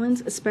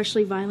violence,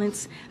 especially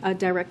violence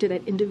directed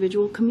at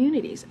individual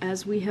communities,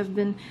 as we have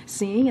been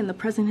seeing, and the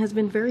president has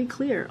been very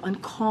clear on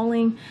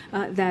calling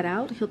that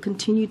out. He'll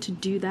continue to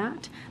do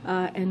that,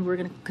 and we're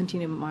going to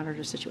continue to monitor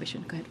the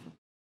situation. Go ahead.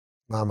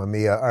 Mamma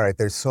mia. All right,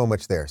 there's so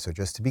much there. So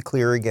just to be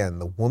clear again,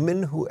 the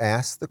woman who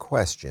asked the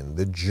question,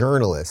 the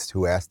journalist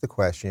who asked the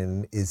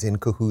question, is in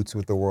cahoots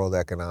with the World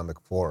Economic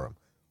Forum.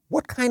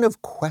 What kind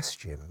of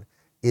question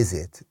is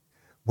it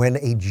when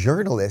a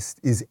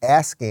journalist is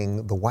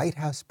asking the White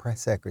House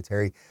press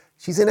secretary?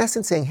 She's in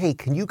essence saying, hey,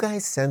 can you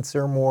guys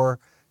censor more?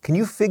 Can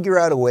you figure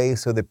out a way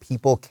so that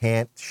people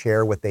can't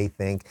share what they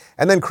think?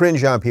 And then Corinne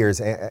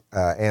Jean-Pierre's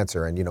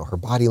answer, and her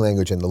body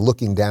language and the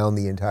looking down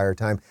the entire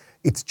time,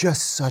 it's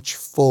just such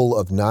full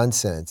of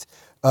nonsense.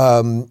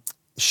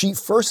 She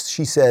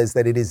says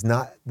that it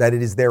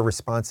is their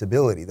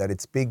responsibility, that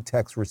it's big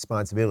tech's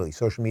responsibility,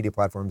 social media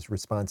platforms'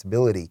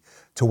 responsibility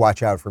to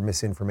watch out for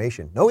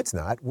misinformation. No, it's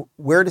not.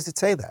 Where does it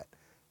say that?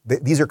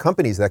 These are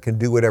companies that can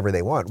do whatever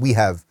they want. We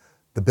have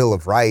the Bill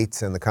of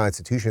Rights and the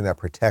Constitution that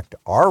protect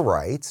our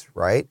rights,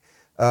 right?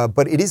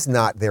 But it is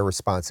not their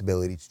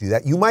responsibility to do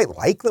that. You might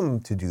like them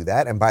to do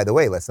that. And by the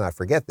way, let's not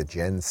forget that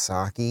Jen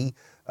Psaki,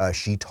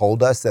 she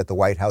told us that the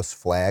White House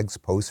flags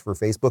posts for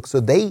Facebook.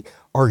 So they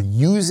are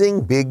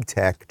using big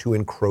tech to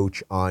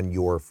encroach on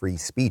your free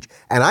speech.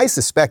 And I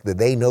suspect that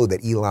they know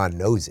that Elon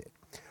knows it,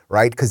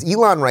 right? Because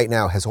Elon right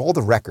now has all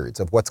the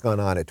records of what's gone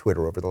on at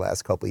Twitter over the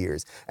last couple of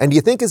years. And do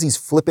you think as he's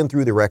flipping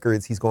through the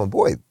records, he's going,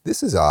 boy,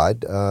 this is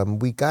odd.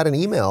 We got an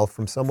email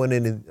from someone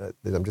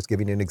I'm just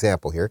giving you an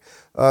example here.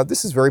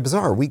 This is very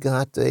bizarre. We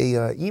got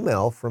a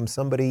email from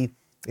somebody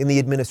in the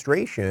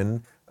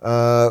administration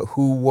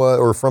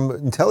or from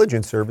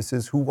intelligence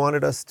services who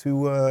wanted us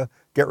to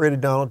get rid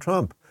of Donald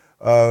Trump.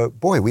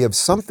 Boy, we have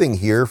something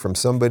here from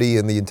somebody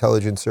in the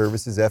intelligence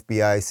services,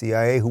 FBI,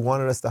 CIA, who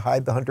wanted us to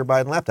hide the Hunter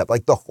Biden laptop.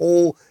 Like the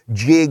whole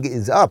jig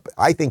is up.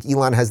 I think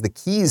Elon has the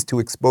keys to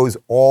expose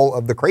all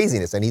of the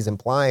craziness, and he's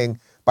implying,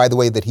 by the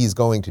way, that he's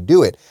going to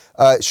do it.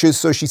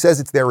 So she says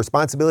it's their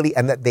responsibility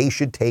and that they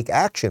should take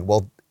action.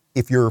 Well,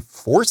 if you're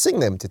forcing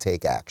them to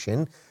take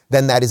action,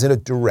 then that is in a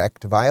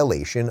direct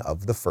violation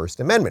of the First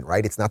Amendment,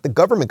 right? It's not the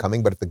government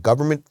coming, but if the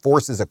government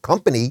forces a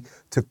company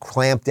to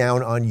clamp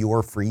down on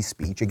your free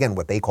speech, again,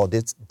 what they call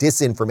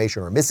disinformation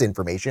or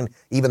misinformation,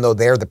 even though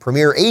they're the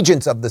premier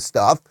agents of the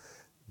stuff,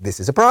 this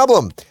is a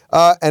problem.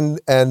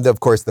 And of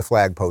course, the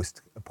flag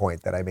post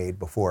point that I made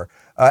before.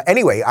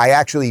 Anyway, I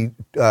actually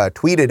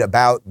tweeted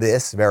about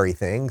this very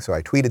thing. So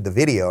I tweeted the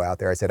video out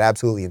there. I said,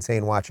 absolutely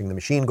insane watching the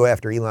machine go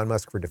after Elon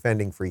Musk for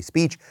defending free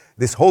speech.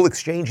 This whole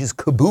exchange is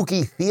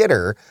kabuki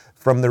theater,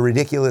 from the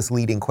ridiculous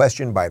leading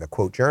question by the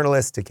quote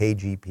journalist to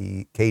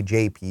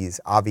KJP's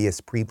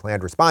obvious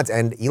pre-planned response.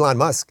 And Elon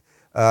Musk,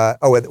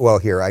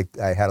 here, I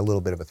had a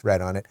little bit of a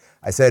thread on it.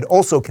 I said,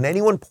 also, can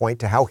anyone point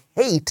to how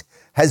hate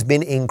has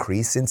been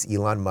increased since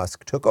Elon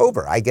Musk took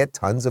over? I get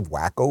tons of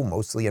wacko,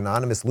 mostly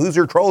anonymous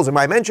loser trolls in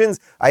my mentions.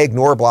 I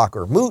ignore, block,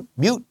 or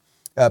mute.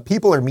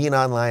 People are mean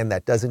online.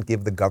 That doesn't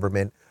give the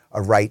government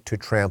a right to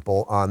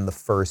trample on the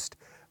First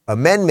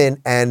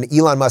Amendment. And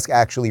Elon Musk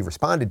actually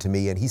responded to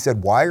me and he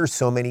said, why are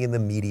so many in the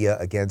media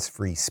against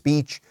free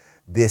speech?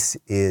 This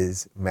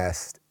is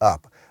messed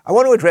up. I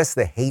want to address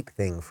the hate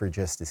thing for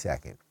just a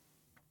second.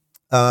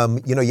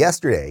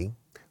 Yesterday,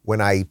 when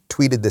I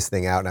tweeted this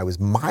thing out and I was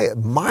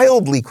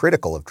mildly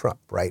critical of Trump,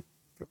 right?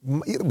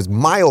 It was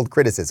mild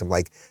criticism,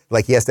 like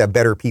he has to have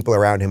better people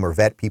around him or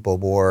vet people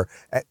more,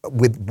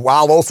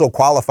 while also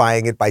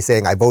qualifying it by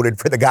saying, I voted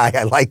for the guy,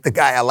 I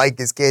like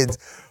his kids,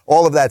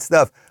 all of that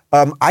stuff.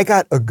 I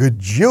got a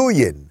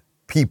gajillion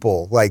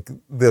people, like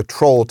the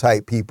troll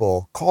type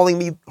people, calling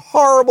me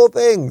horrible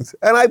things,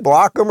 and I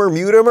block them or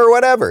mute them or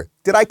whatever.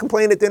 Did I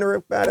complain at dinner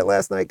about it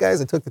last night,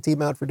 guys? I took the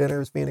team out for dinner. It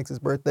was Phoenix's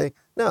birthday.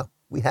 No,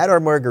 we had our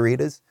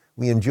margaritas.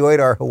 We enjoyed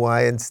our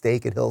Hawaiian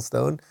steak at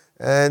Hillstone,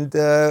 and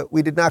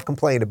we did not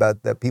complain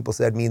about that people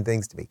said mean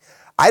things to me.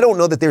 I don't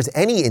know that there's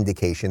any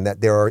indication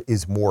that there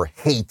is more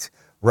hate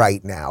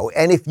right now.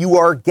 And if you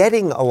are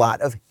getting a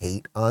lot of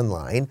hate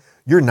online,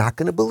 you're not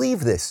going to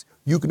believe this.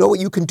 You know what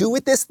you can do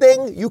with this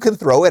thing? You can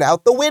throw it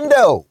out the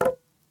window.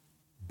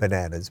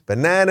 Bananas,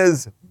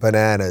 bananas,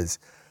 bananas.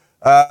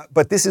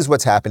 But this is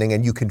what's happening,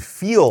 and you can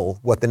feel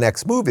what the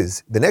next move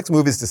is. The next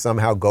move is to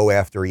somehow go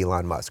after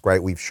Elon Musk,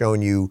 right? We've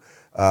shown you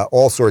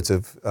all sorts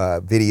of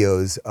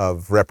videos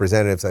of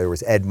representatives. There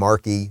was Ed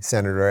Markey,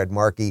 Senator Ed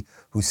Markey,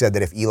 who said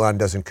that if Elon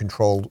doesn't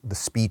control the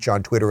speech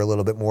on Twitter a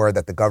little bit more,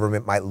 that the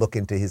government might look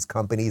into his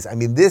companies. I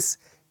mean, this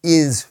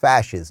is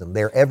fascism.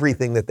 They're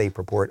everything that they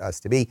purport us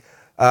to be.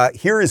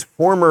 Here is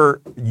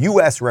former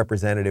U.S.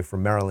 Representative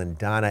from Maryland,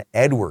 Donna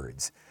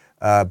Edwards,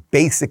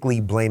 basically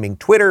blaming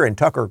Twitter and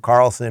Tucker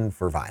Carlson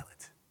for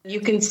violence. You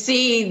can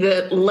see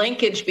the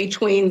linkage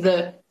between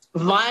the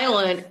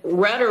violent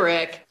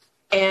rhetoric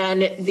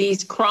and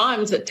these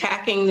crimes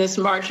attacking this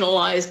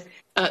marginalized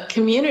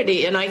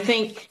community. And I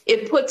think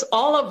it puts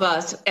all of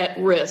us at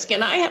risk.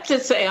 And I have to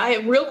say, I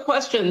have real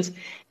questions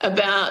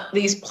about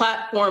these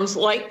platforms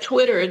like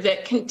Twitter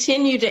that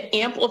continue to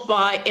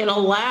amplify and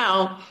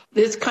allow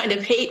this kind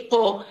of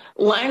hateful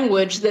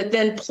language that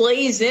then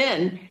plays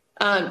in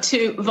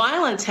to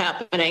violence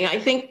happening. I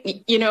think,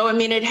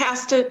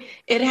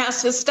 it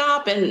has to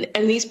stop, and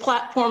these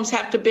platforms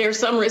have to bear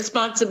some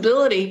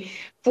responsibility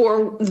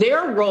for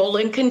their role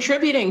in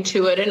contributing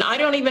to it. And I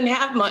don't even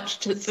have much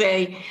to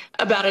say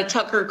about a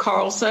Tucker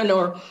Carlson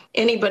or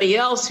anybody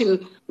else who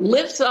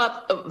lifts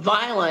up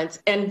violence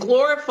and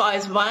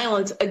glorifies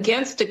violence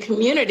against a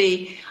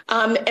community,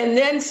 and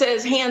then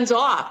says hands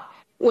off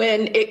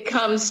when it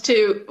comes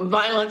to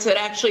violence that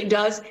actually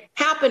does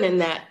happen in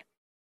that.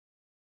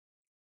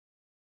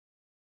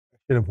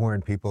 Should have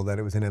warned people that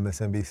it was an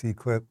MSNBC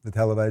clip, the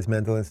televised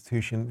mental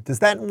institution. Does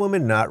that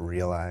woman not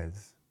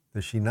realize,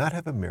 does she not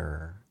have a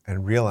mirror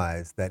and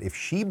realize that if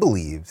she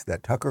believes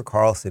that Tucker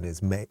Carlson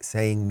is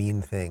saying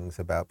mean things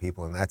about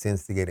people and that's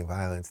instigating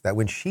violence, that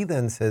when she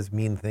then says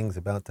mean things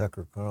about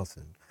Tucker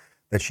Carlson,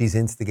 that she's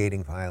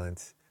instigating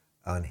violence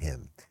on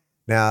him?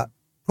 Now,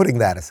 putting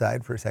that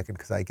aside for a second,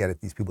 because I get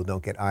it, these people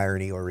don't get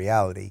irony or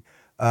reality.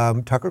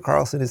 Tucker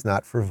Carlson is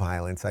not for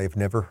violence. I have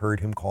never heard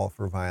him call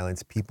for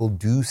violence. People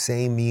do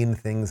say mean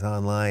things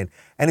online.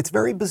 And it's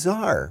very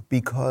bizarre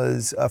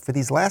because for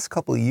these last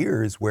couple of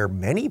years, where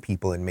many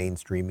people in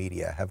mainstream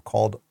media have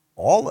called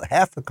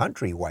half the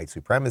country white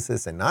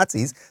supremacists and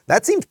Nazis,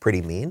 that seems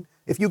pretty mean.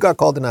 If you got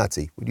called a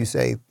Nazi, would you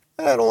say,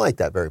 I don't like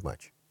that very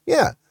much?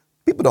 Yeah.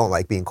 People don't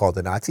like being called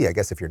a Nazi. I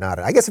guess if you're not,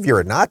 I guess if you're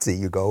a Nazi,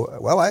 you go,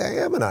 well, I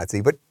am a Nazi.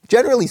 But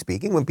generally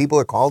speaking, when people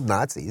are called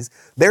Nazis,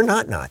 they're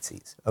not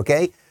Nazis,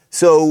 okay?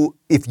 So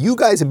if you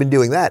guys have been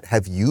doing that,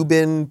 have you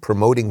been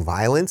promoting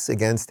violence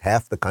against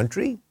half the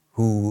country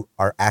who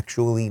are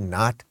actually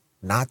not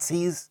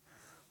Nazis?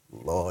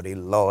 Lordy,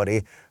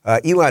 lordy.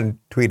 Elon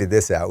tweeted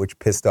this out, which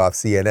pissed off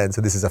CNN.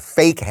 So this is a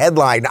fake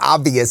headline,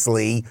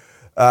 obviously.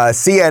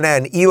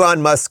 CNN,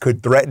 Elon Musk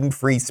could threaten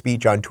free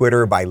speech on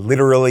Twitter by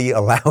literally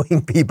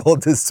allowing people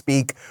to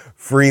speak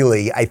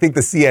freely. I think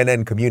the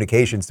CNN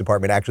communications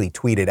department actually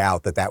tweeted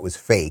out that that was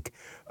fake.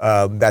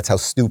 That's how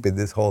stupid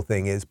this whole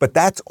thing is. But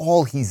that's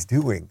all he's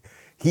doing.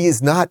 He is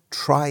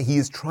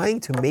trying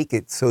to make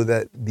it so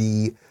that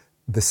the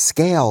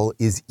scale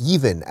is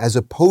even, as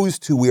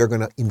opposed to we are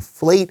going to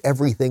inflate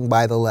everything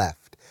by the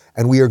left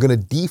and we are going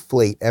to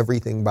deflate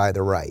everything by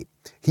the right.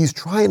 He's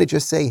trying to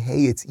just say,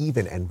 hey, it's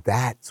even. And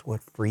that's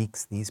what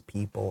freaks these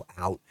people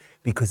out.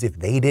 Because if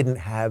they didn't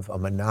have a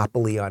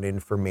monopoly on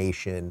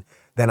information,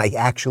 then I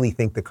actually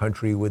think the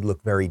country would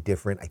look very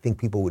different. I think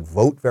people would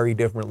vote very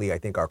differently. I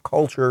think our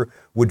culture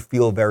would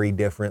feel very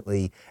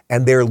differently.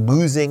 And they're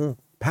losing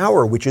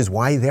power, which is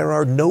why there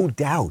are no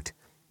doubt.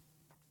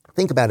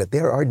 Think about it.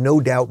 There are no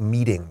doubt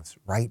meetings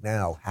right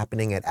now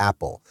happening at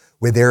Apple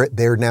where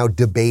they're now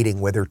debating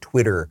whether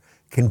Twitter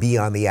can be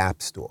on the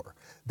App Store.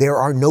 There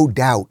are no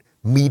doubt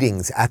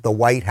meetings at the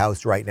White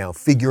House right now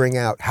figuring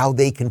out how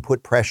they can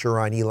put pressure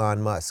on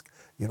Elon Musk.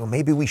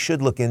 Maybe we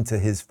should look into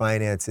his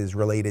finances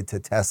related to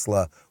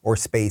Tesla or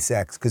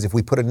SpaceX, because if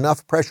we put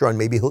enough pressure on,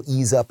 maybe he'll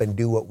ease up and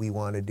do what we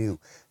want to do.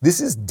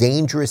 This is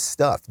dangerous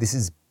stuff. This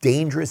is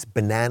dangerous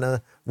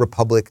banana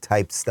republic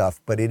type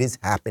stuff, but it is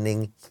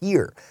happening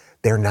here.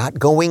 They're not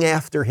going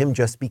after him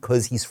just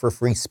because he's for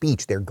free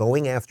speech. They're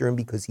going after him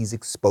because he's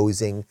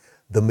exposing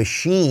the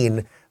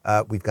machine.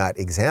 We've got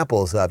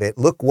examples of it.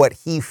 Look what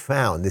he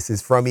found. This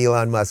is from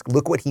Elon Musk.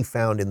 Look what he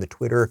found in the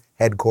Twitter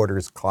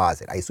headquarters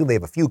closet. I assume they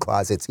have a few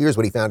closets. Here's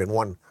what he found in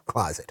one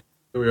closet.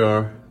 Here we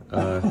are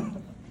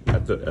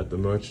at the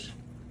merch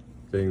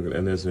thing,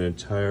 and there's an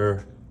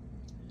entire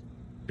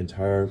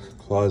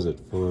closet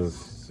full of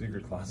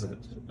secret closet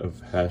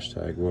of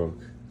 #woke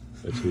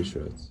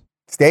t-shirts.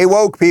 Stay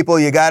woke, people.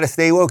 You got to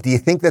stay woke. Do you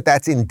think that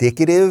that's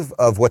indicative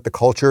of what the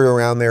culture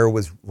around there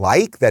was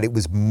like? That it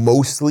was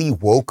mostly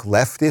woke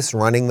leftists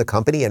running the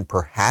company, and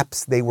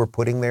perhaps they were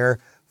putting their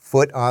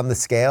foot on the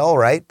scale,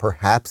 right?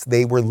 Perhaps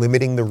they were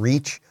limiting the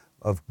reach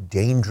of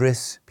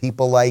dangerous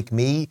people like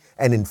me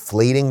and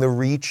inflating the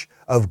reach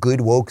of good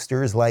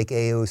wokesters like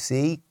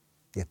AOC?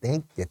 You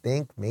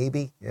think,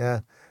 maybe,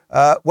 yeah.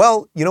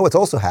 Well, you know what's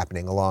also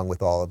happening along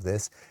with all of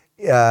this?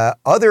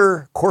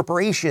 Other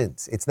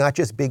corporations, it's not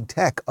just big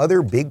tech,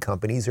 other big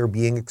companies are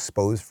being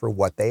exposed for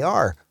what they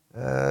are.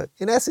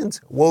 In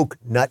essence, woke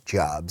nut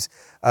jobs.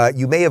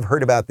 You may have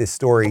heard about this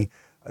story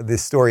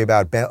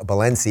about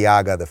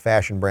Balenciaga, the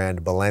fashion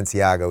brand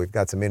Balenciaga. We've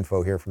got some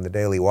info here from the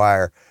Daily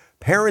Wire.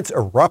 Parents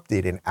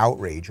erupted in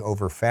outrage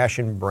over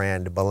fashion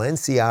brand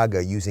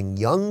Balenciaga using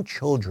young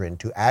children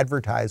to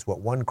advertise what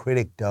one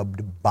critic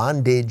dubbed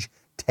bondage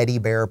teddy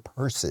bear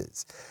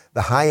purses.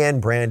 The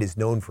high-end brand is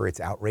known for its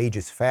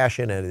outrageous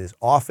fashion and it is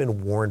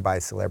often worn by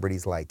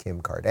celebrities like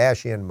Kim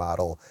Kardashian,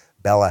 model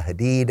Bella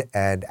Hadid,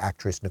 and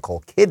actress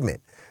Nicole Kidman.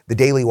 The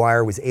Daily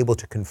Wire was able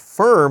to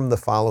confirm the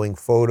following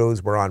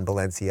photos were on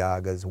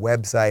Balenciaga's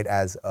website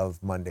as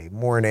of Monday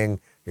morning.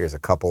 Here's a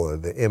couple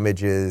of the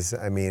images.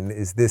 I mean,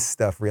 is this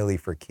stuff really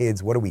for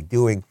kids? What are we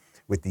doing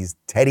with these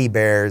teddy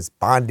bears,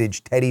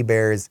 bondage teddy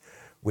bears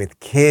with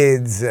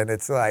kids? And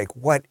it's like,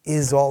 what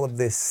is all of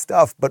this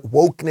stuff? But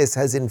wokeness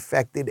has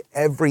infected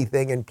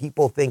everything and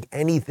people think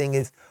anything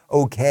is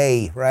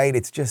okay, right?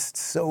 It's just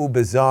so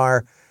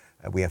bizarre.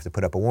 We have to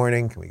put up a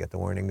warning. Can we get the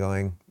warning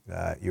going?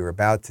 You're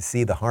about to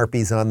see the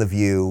harpies on The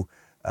View.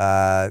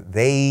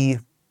 They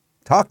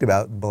talked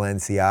about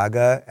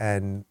Balenciaga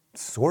and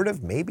sort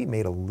of maybe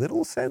made a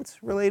little sense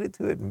related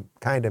to it, and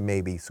kind of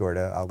maybe sort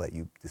of. I'll let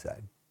you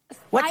decide.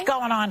 What's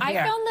going on here?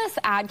 I found this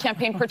ad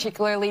campaign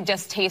particularly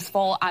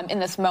distasteful in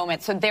this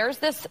moment. So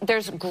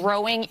there's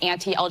growing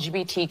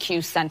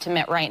anti-LGBTQ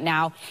sentiment right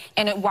now,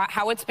 and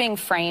how it's being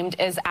framed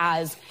is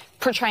as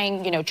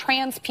portraying,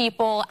 trans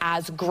people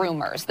as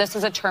groomers. This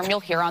is a term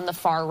you'll hear on the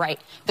far right.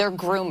 They're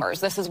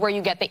groomers. This is where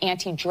you get the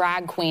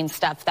anti-drag queen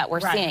stuff that we're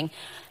seeing.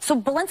 So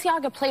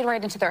Balenciaga played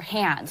right into their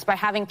hands by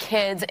having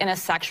kids in a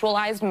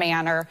sexualized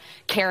manner,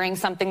 carrying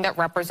something that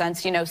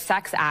represents,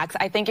 sex acts.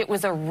 I think it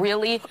was a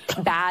really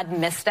bad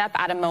misstep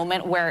at a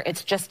moment where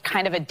it's just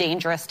kind of a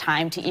dangerous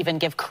time to even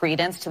give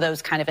credence to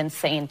those kind of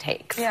insane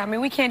takes. Yeah, I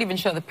mean, we can't even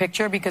show the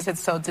picture because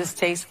it's so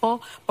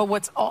distasteful. But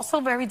what's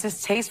also very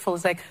distasteful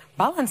is like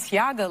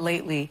Balenciaga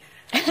lately.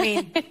 I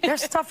mean, their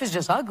stuff is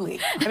just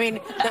ugly. I mean,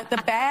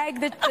 the bag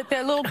that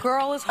their little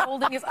girl is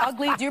holding is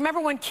ugly. Do you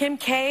remember when Kim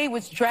K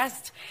was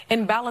dressed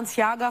in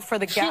Balenciaga for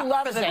the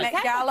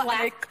Met Gala?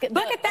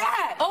 Look at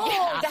that.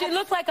 Oh, she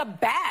looked like a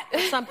bat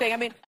or something. I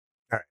mean.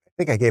 I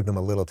think I gave them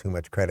a little too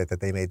much credit that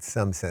they made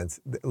some sense.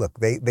 Look,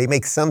 they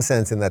make some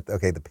sense in that,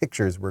 okay, the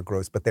pictures were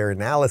gross, but their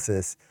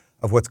analysis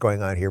of what's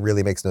going on here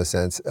really makes no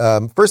sense.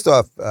 First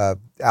off,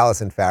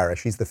 Allison Farah,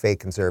 she's the fake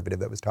conservative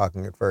that was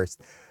talking at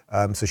first.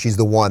 So she's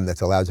the one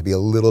that's allowed to be a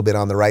little bit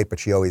on the right, but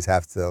she always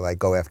has to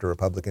go after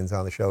Republicans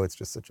on the show. It's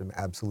just such an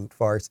absolute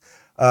farce.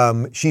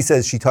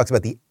 She talks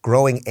about the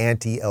growing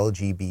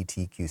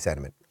anti-LGBTQ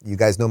sentiment. You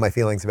guys know my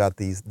feelings about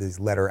these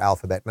letter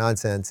alphabet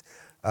nonsense.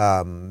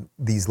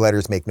 These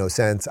letters make no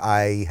sense.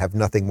 I have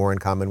nothing more in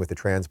common with a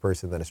trans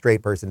person than a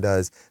straight person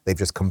does. They've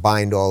just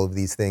combined all of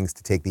these things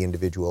to take the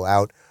individual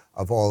out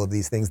of all of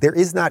these things. There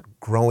is not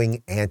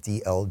growing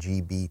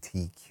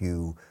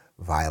anti-LGBTQ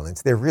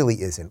violence. There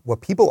really isn't. What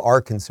people are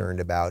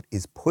concerned about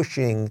is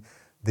pushing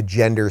the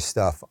gender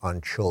stuff on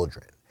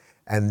children.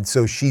 And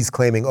so she's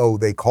claiming, oh,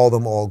 they call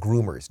them all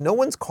groomers. No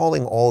one's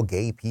calling all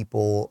gay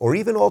people or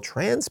even all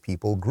trans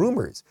people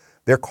groomers.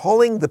 They're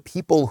calling the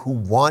people who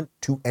want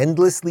to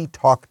endlessly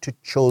talk to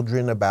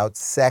children about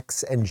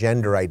sex and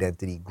gender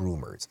identity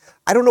groomers.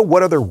 I don't know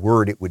what other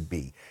word it would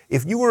be.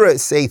 If you were a,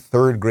 say,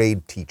 third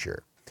grade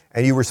teacher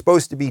and you were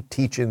supposed to be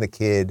teaching the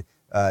kid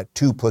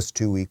 2 +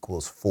 2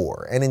 =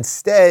 4. And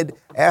instead,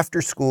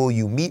 after school,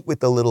 you meet with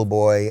the little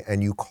boy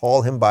and you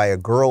call him by a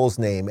girl's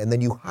name, and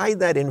then you hide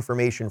that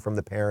information from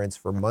the parents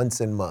for months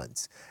and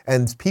months.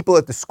 And people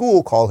at the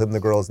school call him the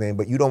girl's name,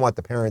 but you don't want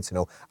the parents to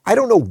know. I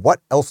don't know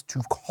what else to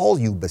call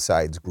you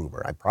besides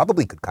groomer. I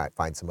probably could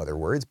find some other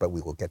words, but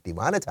we will get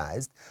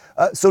demonetized.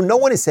 So no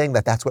one is saying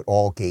that that's what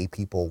all gay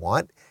people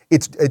want.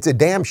 It's a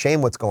damn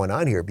shame what's going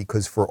on here,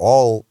 because for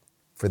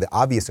the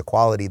obvious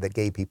equality that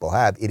gay people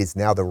have, it is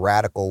now the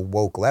radical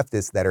woke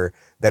leftists that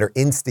are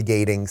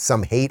instigating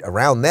some hate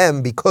around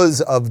them because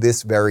of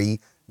this very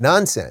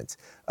nonsense.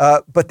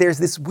 But there's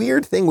this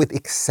weird thing with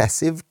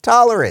excessive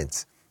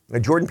tolerance.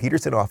 Jordan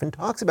Peterson often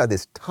talks about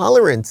this.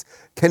 Tolerance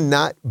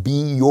cannot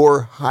be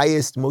your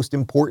highest, most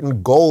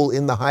important goal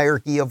in the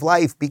hierarchy of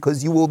life,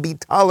 because you will be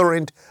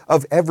tolerant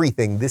of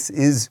everything. This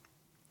is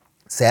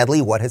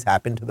sadly what has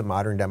happened to the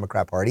modern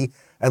Democrat Party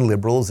and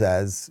liberals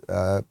as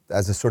a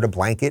sort of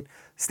blanket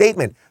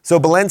statement. So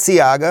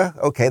Balenciaga,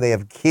 okay, they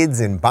have kids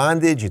in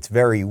bondage. It's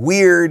very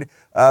weird,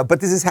 but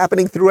this is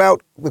happening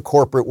throughout the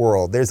corporate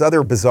world. There's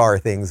other bizarre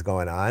things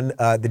going on.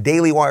 The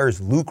Daily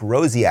Wire's Luke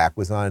Rosiak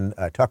was on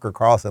Tucker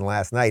Carlson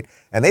last night,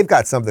 and they've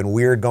got something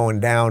weird going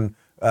down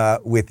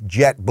with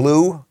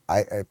JetBlue.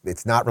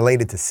 It's not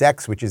related to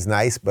sex, which is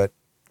nice, but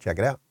check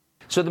it out.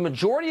 So the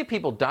majority of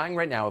people dying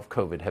right now of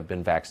COVID have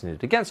been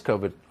vaccinated against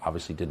COVID.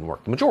 Obviously didn't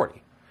work, the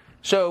majority.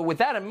 So with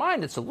that in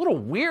mind, it's a little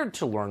weird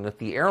to learn that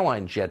the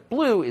airline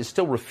JetBlue is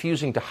still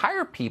refusing to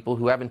hire people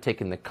who haven't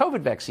taken the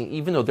COVID vaccine,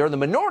 even though they're the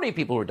minority of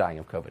people who are dying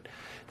of COVID.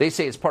 They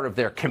say it's part of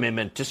their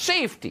commitment to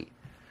safety.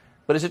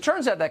 But as it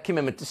turns out, that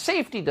commitment to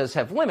safety does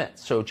have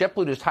limits. So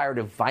JetBlue just hired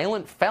a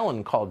violent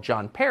felon called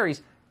John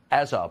Perry's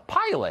as a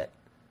pilot.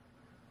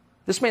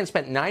 This man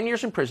spent 9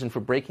 years in prison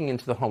for breaking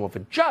into the home of a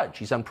judge.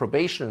 He's on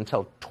probation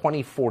until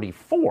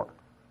 2044.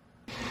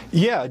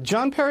 Yeah,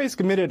 John Perry's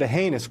committed a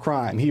heinous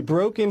crime. He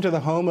broke into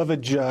the home of a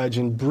judge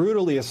and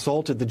brutally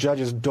assaulted the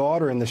judge's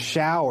daughter in the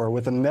shower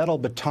with a metal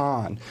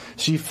baton.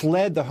 She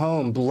fled the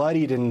home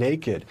bloodied and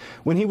naked.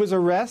 When he was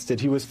arrested,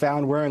 he was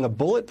found wearing a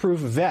bulletproof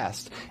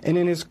vest, and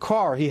in his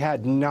car he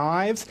had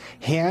knives,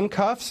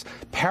 handcuffs,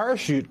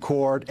 parachute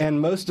cord, and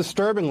most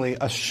disturbingly,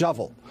 a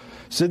shovel.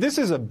 So this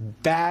is a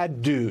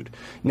bad dude.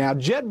 Now,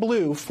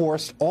 JetBlue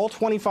forced all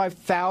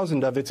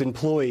 25,000 of its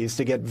employees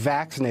to get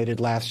vaccinated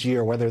last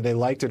year, whether they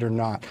liked it or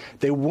not.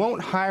 They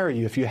won't hire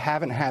you if you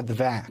haven't had the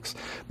vax.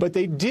 But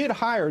they did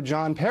hire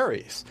John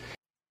Perry's.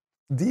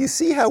 Do you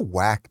see how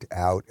whacked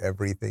out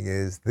everything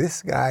is?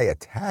 This guy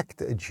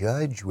attacked a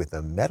judge with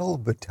a metal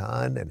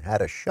baton and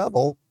had a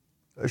shovel.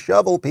 A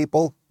shovel,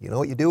 people. You know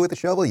what you do with a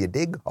shovel? You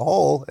dig a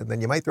hole, and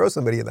then you might throw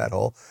somebody in that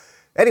hole.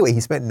 Anyway, he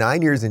spent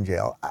 9 years in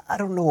jail. I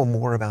don't know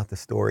more about the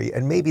story,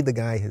 and maybe the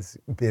guy has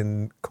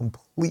been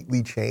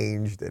completely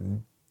changed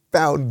and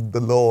found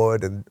the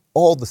Lord and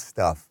all the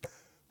stuff.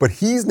 But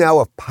he's now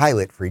a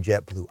pilot for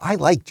JetBlue. I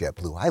like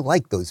JetBlue. I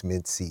like those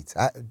mint seats.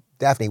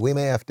 Daphne, I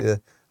may have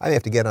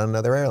to get on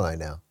another airline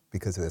now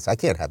because of this. I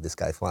can't have this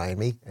guy flying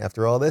me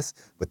after all this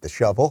with the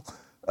shovel.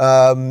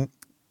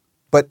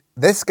 But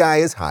this guy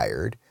is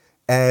hired.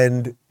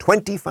 And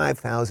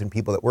 25,000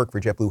 people that work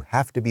for JetBlue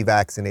have to be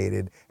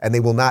vaccinated, and they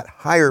will not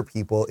hire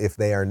people if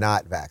they are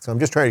not vaxxed. So I'm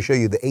just trying to show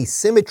you the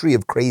asymmetry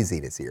of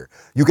craziness here.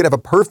 You could have a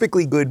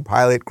perfectly good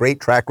pilot, great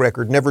track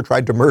record, never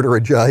tried to murder a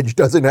judge,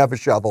 doesn't have a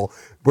shovel.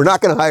 We're not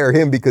going to hire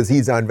him because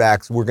he's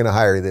unvaxxed. We're going to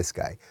hire this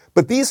guy.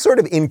 But these sort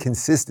of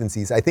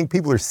inconsistencies, I think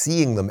people are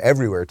seeing them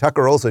everywhere.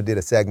 Tucker also did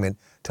a segment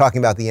talking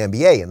about the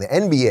NBA, and the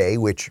NBA,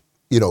 which,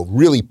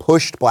 really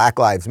pushed Black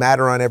Lives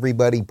Matter on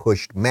everybody,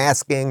 pushed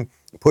masking,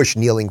 pushed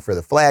kneeling for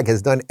the flag,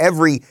 has done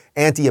every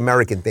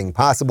anti-American thing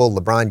possible.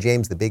 LeBron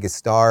James, the biggest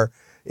star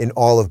in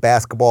all of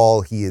basketball,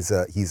 he's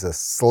a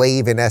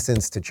slave in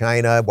essence to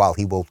China, while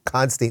he will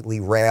constantly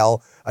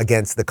rail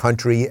against the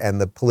country and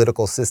the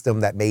political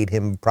system that made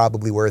him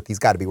probably he's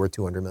got to be worth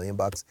 $200 million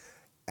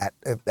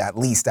at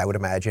least, I would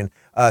imagine.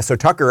 So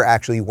Tucker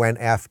actually went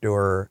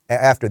after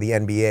the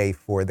NBA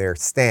for their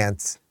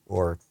stance,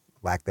 or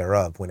lack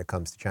thereof, when it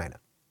comes to China.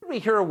 We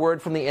hear a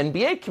word from the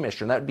NBA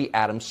commissioner. That would be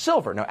Adam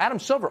Silver. Now, Adam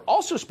Silver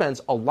also spends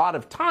a lot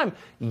of time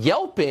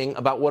yelping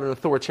about what an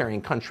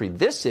authoritarian country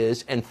this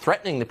is and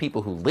threatening the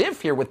people who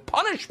live here with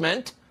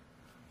punishment.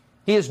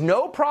 He has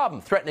no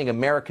problem threatening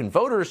American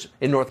voters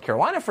in North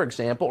Carolina, for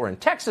example, or in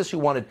Texas, who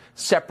wanted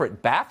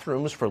separate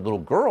bathrooms for little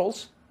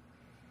girls.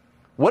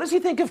 What does he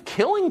think of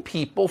killing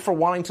people for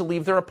wanting to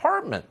leave their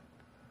apartment?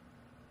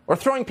 Or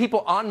throwing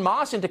people en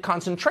masse into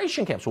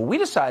concentration camps? Well, we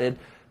decided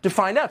to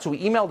find out. So we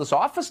emailed his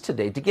office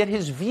today to get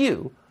his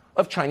view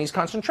of Chinese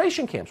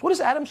concentration camps. What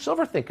does Adam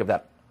Silver think of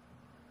that?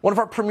 One of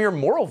our premier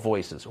moral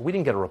voices. We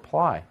didn't get a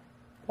reply.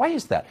 Why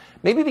is that?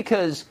 Maybe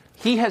because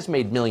he has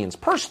made millions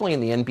personally,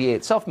 and the NBA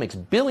itself makes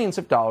billions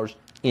of dollars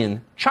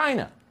in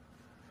China.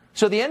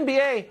 So the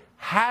NBA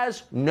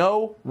has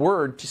no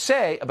word to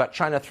say about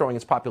China throwing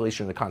its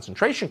population into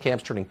concentration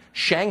camps, turning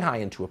Shanghai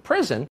into a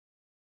prison.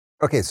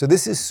 Okay, so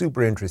this is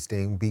super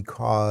interesting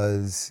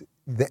because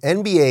the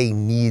NBA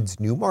needs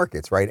new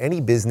markets, right?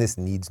 Any business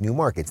needs new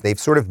markets. They've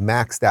sort of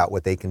maxed out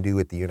what they can do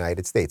with the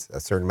United States. A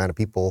certain amount of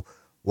people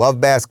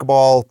love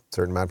basketball, a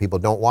certain amount of people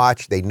don't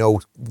watch. They know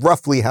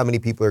roughly how many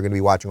people are going to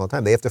be watching all the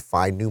time. They have to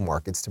find new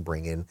markets to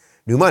bring in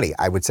new money.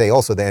 I would say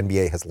also the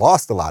NBA has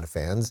lost a lot of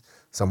fans,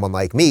 someone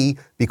like me,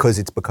 because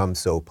it's become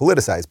so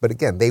politicized. But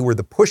again, they were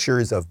the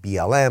pushers of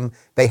BLM.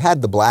 They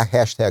had the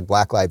hashtag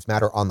Black Lives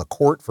Matter on the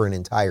court for an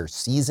entire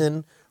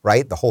season,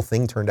 right? The whole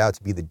thing turned out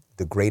to be the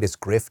greatest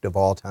grift of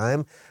all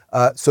time.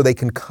 So they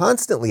can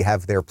constantly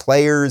have their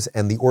players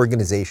and the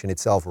organization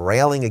itself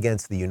railing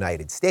against the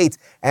United States.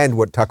 And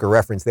what Tucker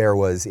referenced there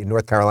was in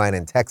North Carolina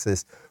and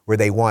Texas, where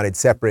they wanted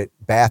separate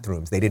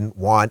bathrooms. They didn't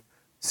want,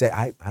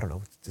 I don't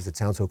know, does it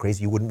sound so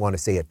crazy? You wouldn't want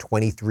to say a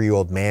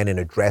 23-year-old man in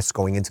a dress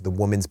going into the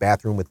women's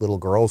bathroom with little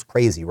girls.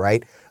 Crazy,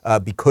 right?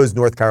 Because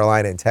North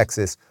Carolina and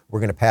Texas were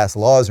going to pass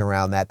laws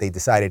around that, they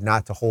decided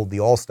not to hold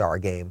the All-Star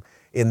game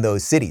in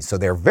those cities. So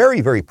they're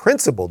very, very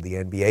principled, the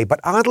NBA, but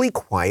oddly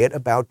quiet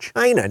about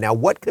China. Now,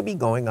 what could be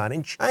going on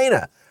in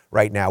China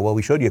right now? Well,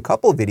 we showed you a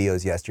couple of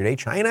videos yesterday.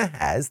 China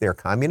has their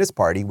Communist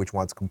Party, which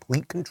wants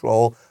complete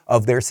control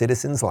of their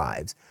citizens'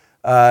 lives.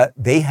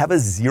 They have a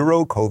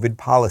zero COVID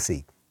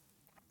policy.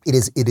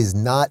 It is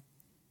not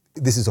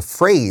this is a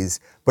phrase,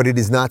 but it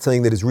is not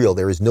something that is real.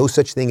 There is no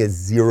such thing as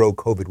zero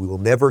COVID. We will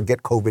never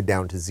get COVID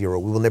down to zero.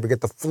 We will never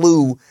get the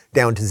flu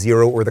down to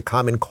zero or the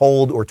common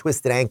cold or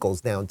twisted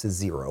ankles down to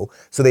zero.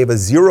 So they have a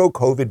zero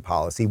COVID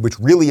policy, which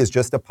really is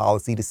just a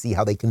policy to see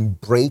how they can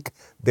break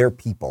their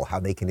people, how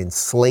they can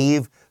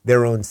enslave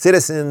their own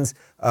citizens.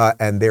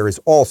 And there is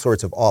all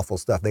sorts of awful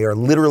stuff. They are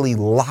literally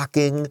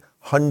locking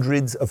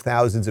hundreds of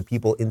thousands of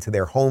people into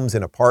their homes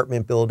and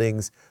apartment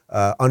buildings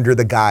under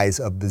the guise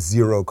of the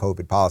zero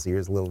COVID policy.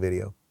 Here's a little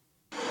video.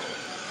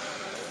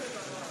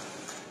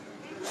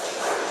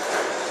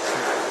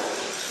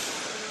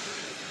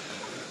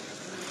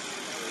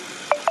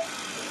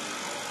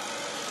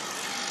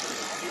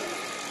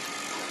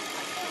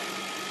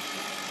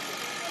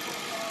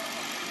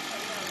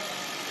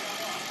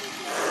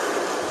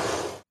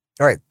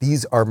 All right,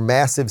 these are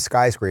massive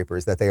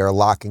skyscrapers that they are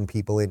locking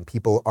people in.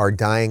 People are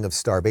dying of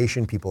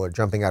starvation. People are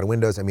jumping out of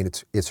windows. I mean,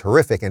 it's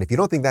horrific. And if you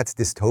don't think that's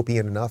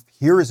dystopian enough,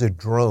 here is a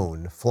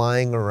drone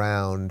flying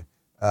around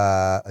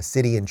a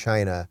city in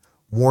China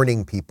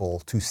warning people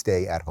to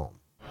stay at home.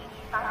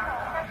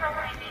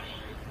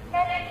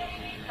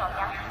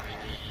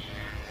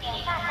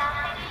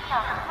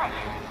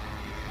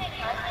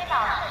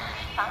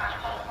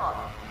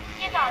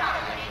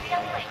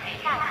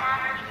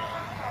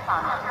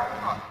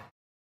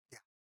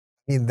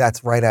 I mean,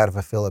 that's right out of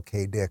a Philip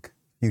K. Dick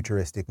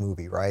futuristic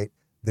movie, right?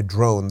 The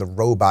drone, the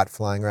robot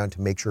flying around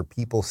to make sure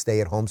people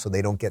stay at home so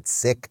they don't get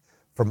sick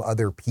from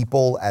other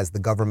people as the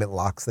government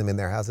locks them in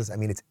their houses. I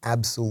mean, it's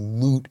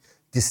absolute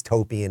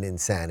dystopian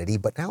insanity.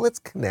 But now let's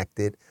connect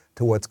it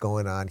to what's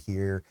going on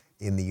here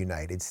in the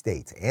United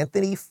States.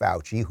 Anthony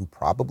Fauci, who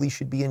probably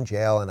should be in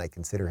jail, and I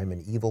consider him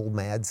an evil,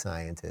 mad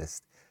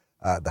scientist,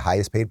 the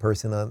highest paid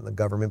person on the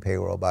government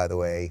payroll, by the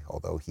way,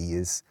 although he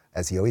is,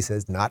 as he always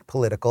says, not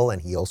political,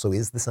 and he also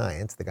is the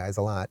science. The guy's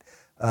a lot.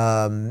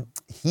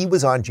 He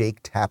was on Jake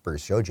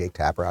Tapper's show. Jake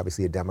Tapper,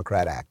 obviously a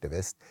Democrat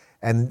activist.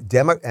 And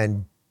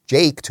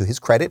Jake, to his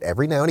credit,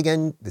 every now and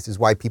again, this is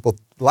why people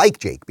like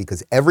Jake,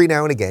 because every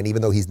now and again,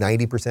 even though he's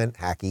 90%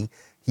 hacky,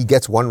 he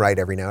gets one right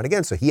every now and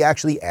again. So he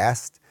actually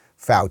asked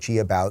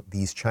Fauci about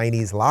these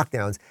Chinese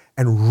lockdowns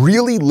and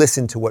really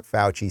listen to what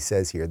Fauci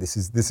says here. This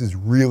is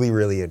really,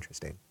 really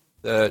interesting.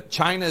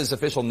 China's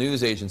official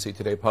news agency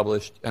today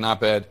published an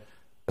op-ed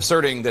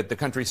asserting that the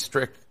country's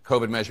strict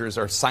COVID measures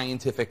are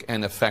scientific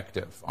and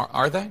effective.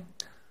 Are they?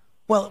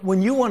 Well,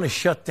 when you want to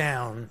shut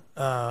down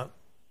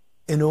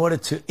in order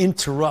to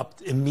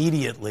interrupt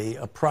immediately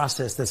a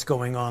process that's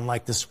going on,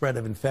 like the spread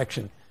of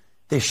infection,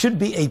 there should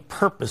be a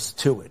purpose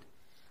to it.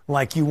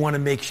 Like you want to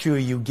make sure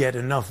you get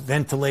enough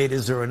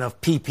ventilators or enough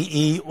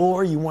PPE,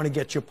 or you want to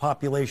get your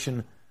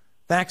population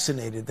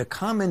vaccinated. The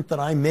comment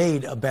that I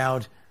made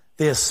about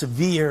their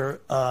severe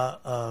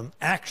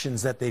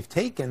actions that they've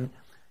taken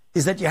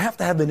is that you have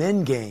to have an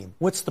end game.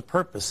 What's the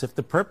purpose? If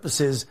the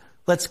purpose is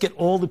let's get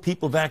all the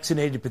people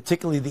vaccinated,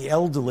 particularly the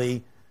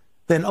elderly,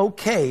 then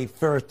okay,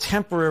 for a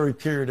temporary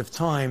period of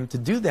time to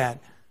do that.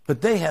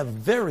 But they have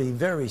very,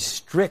 very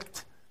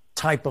strict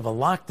type of a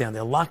lockdown.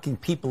 They're locking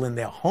people in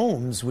their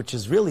homes, which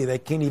is really, they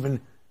can't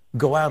even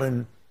go out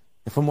and,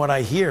 from what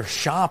I hear,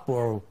 shop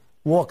or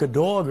walk a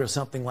dog or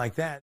something like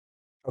that.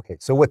 Okay,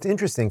 so what's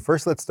interesting,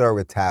 first let's start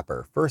with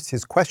Tapper. First,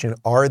 his question,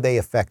 are they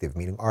effective?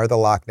 Meaning, are the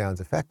lockdowns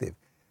effective?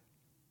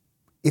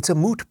 It's a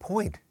moot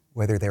point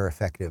whether they're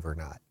effective or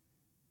not.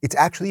 It's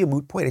actually a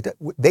moot point.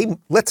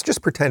 Let's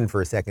just pretend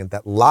for a second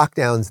that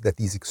lockdowns, that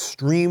these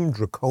extreme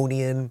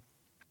draconian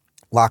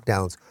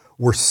lockdowns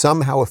were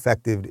somehow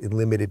effective in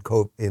limiting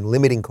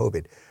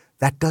COVID.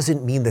 That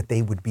doesn't mean that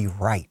they would be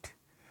right.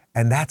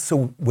 And that's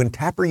so when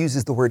Tapper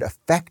uses the word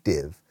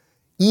effective,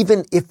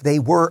 even if they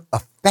were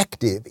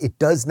effective, it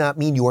does not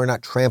mean you are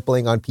not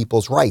trampling on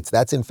people's rights.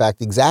 That's, in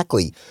fact,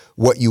 exactly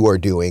what you are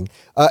doing.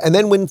 And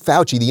then when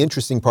Fauci, the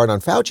interesting part on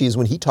Fauci is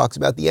when he talks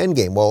about the end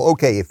game. Well,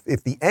 okay,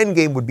 if the end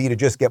game would be to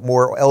just get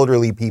more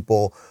elderly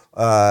people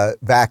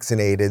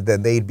vaccinated,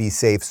 then they'd be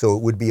safe, so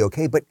it would be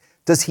okay. But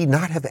does he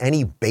not have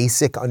any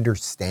basic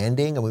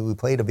understanding? I mean, we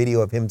played a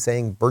video of him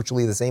saying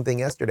virtually the same thing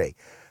yesterday.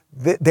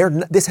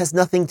 This has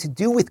nothing to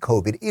do with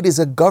COVID. It is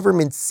a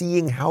government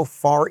seeing how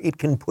far it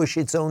can push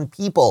its own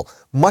people,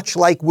 much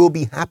like will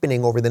be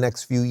happening over the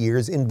next few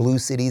years in blue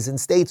cities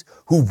and states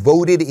who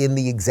voted in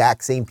the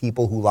exact same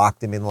people who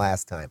locked him in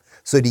last time.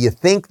 So do you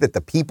think that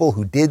the people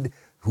who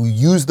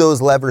used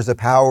those levers of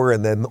power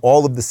and then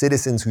all of the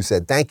citizens who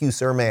said, thank you,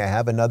 sir, may I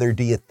have another,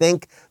 do you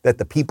think that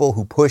the people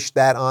who pushed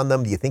that on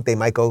them, do you think they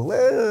might go,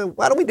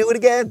 why don't we do it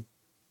again?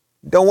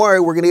 Don't worry,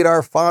 we're going to eat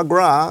our foie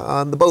gras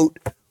on the boat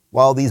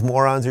while these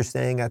morons are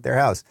staying at their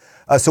house.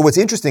 So what's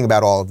interesting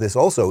about all of this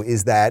also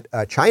is that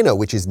China,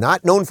 which is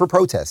not known for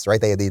protests, right?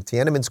 They had the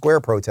Tiananmen Square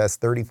protests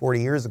 30, 40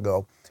 years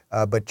ago,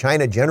 but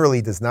China generally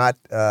does not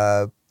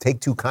take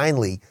too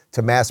kindly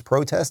to mass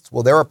protests.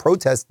 Well, there are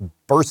protests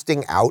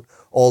bursting out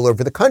all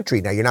over the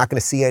country. Now, you're not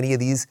going to see any of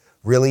these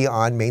really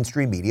on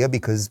mainstream media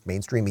because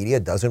mainstream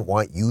media doesn't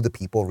want you, the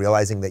people,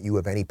 realizing that you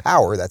have any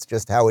power. That's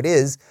just how it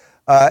is.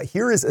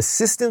 Here is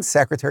Assistant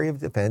Secretary of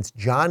Defense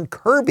John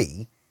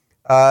Kirby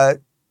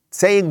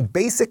saying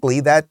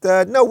basically that,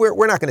 no,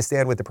 we're not going to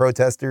stand with the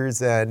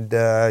protesters and,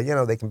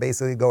 they can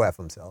basically go F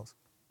themselves.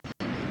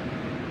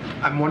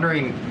 I'm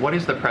wondering, what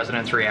is the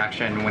president's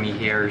reaction when he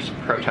hears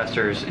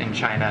protesters in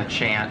China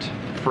chant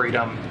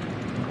freedom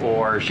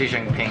or Xi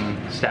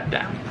Jinping step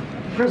down?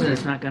 The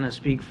president's not going to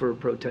speak for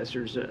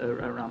protesters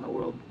around the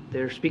world.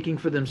 They're speaking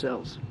for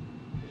themselves.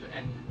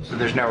 So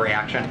there's no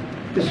reaction?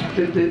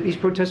 These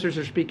protesters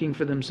are speaking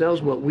for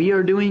themselves. What we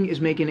are doing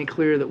is making it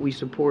clear that we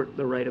support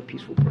the right of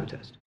peaceful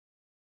protest.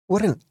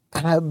 What an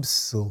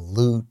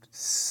absolute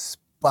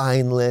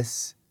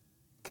spineless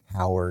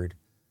coward.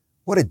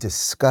 What a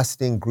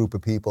disgusting group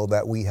of people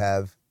that we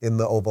have in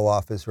the Oval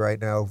Office right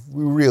now.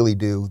 We really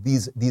do.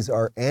 These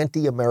are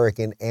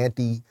anti-American,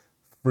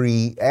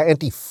 anti-free,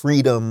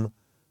 anti-freedom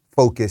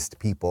focused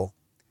people.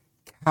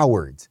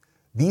 Cowards.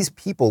 These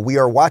people, we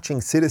are watching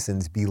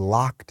citizens be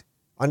locked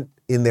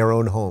in their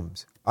own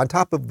homes, on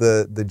top of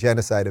the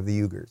genocide of the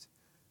Uyghurs,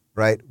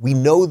 right? We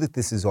know that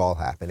this is all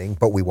happening,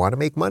 but we want to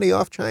make money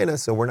off China,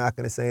 so we're not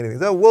going to say anything.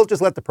 So we'll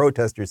just let the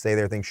protesters say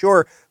their thing.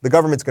 Sure, the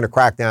government's going to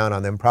crack down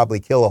on them, probably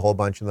kill a whole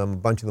bunch of them. A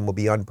bunch of them will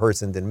be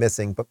unpersoned and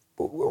missing, but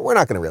we're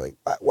not going to really.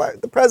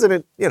 The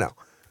president,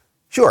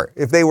 sure,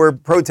 if they were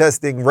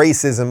protesting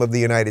racism of the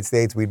United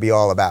States, we'd be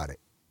all about it.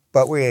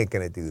 But we ain't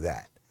going to do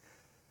that.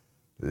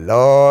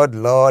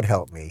 Lord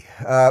help me.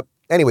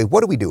 Anyway,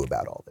 what do we do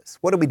about all this?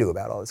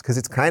 Because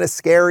it's kind of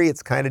scary.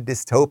 It's kind of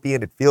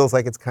dystopian. It feels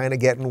like it's kind of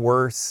getting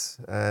worse.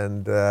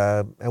 And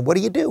what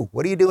do you do?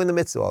 What do you do in the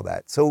midst of all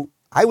that? So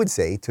I would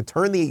say to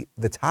turn the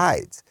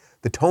tides,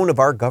 the tone of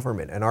our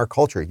government and our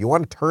culture. You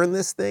want to turn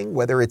this thing,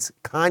 whether it's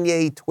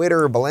Kanye,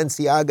 Twitter,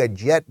 Balenciaga,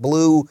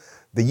 JetBlue,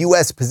 the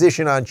U.S.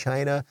 position on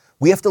China,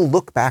 we have to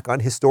look back on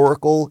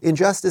historical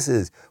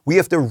injustices. We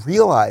have to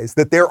realize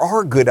that there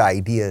are good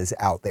ideas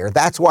out there.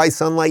 That's why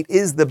sunlight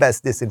is the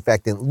best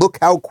disinfectant. Look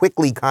how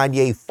quickly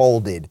Kanye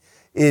folded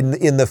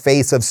in the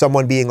face of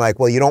someone being like,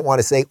 well, you don't want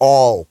to say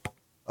all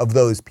of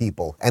those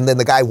people. And then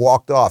the guy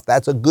walked off.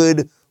 That's a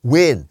good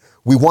win.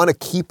 We want to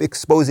keep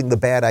exposing the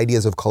bad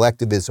ideas of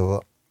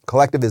collectivism,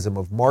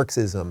 of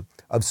Marxism,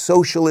 of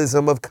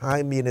socialism, of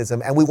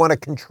communism, and we want to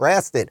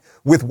contrast it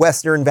with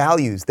Western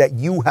values, that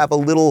you have a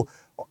little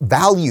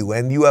value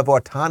and you have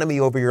autonomy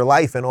over your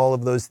life and all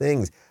of those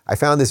things. I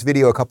found this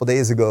video a couple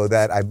days ago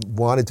that I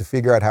wanted to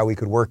figure out how we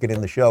could work it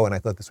in the show, and I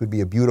thought this would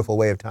be a beautiful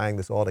way of tying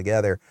this all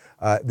together.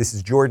 This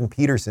is Jordan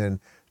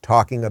Peterson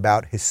talking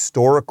about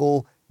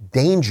historical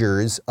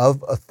dangers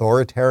of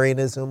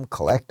authoritarianism,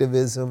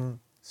 collectivism,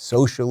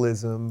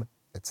 socialism,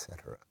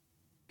 etc.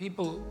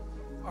 People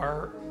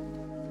are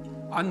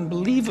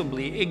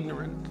unbelievably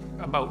ignorant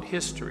about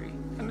history.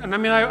 And I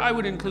mean, I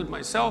would include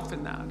myself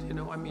in that,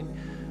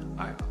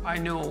 I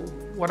know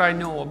what I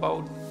know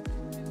about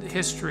the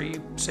history,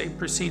 say,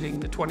 preceding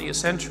the 20th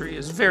century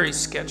is very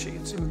sketchy.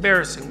 It's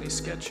embarrassingly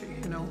sketchy,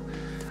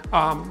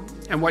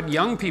 And what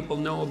young people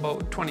know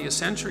about 20th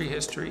century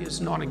history is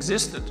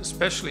non-existent,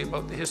 especially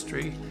about the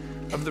history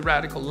of the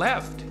radical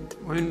left.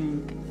 I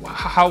mean,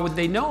 how would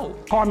they know?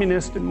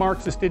 Communist and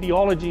Marxist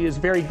ideology is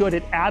very good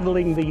at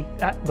addling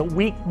the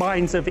weak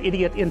minds of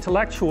idiot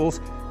intellectuals.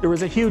 There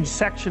was a huge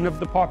section of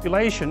the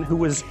population who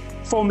was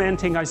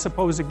fomenting, I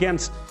suppose,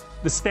 against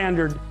the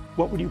standard,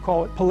 what would you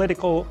call it,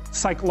 political,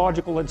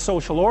 psychological, and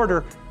social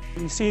order.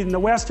 You see, the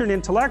Western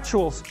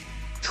intellectuals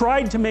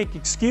tried to make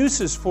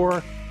excuses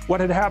for what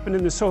had happened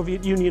in the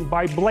Soviet Union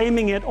by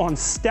blaming it on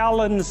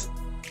Stalin's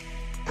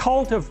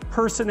cult of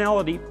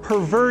personality,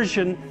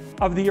 perversion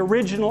of the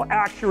original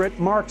accurate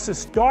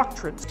Marxist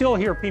doctrine. Still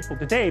hear people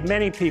today,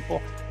 many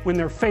people, when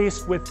they're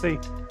faced with the,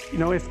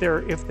 if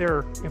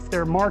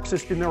they're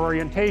Marxist in their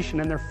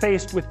orientation and they're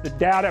faced with the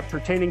data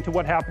pertaining to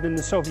what happened in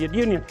the Soviet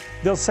Union,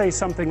 they'll say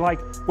something like,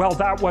 well,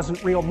 that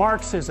wasn't real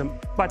Marxism.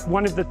 But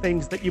one of the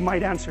things that you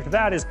might answer to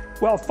that is,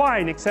 well,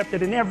 fine, except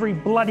that in every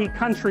bloody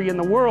country in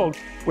the world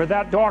where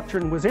that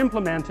doctrine was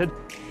implemented,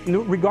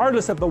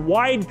 regardless of the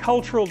wide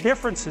cultural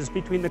differences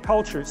between the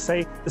cultures,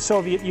 say the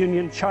Soviet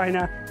Union,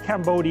 China,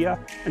 Cambodia,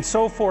 and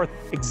so forth,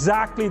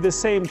 exactly the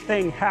same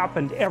thing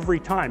happened every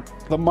time.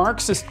 The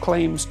Marxist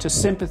claims to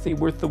sympathy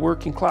with the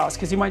working class,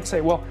 because you might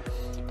say, well,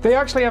 they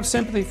actually have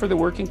sympathy for the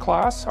working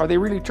class. Are they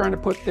really trying to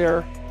put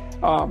their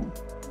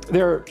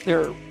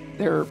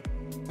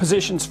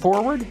positions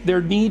forward,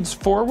 their needs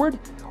forward,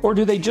 or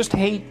do they just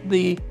hate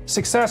the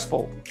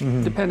successful,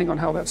 depending on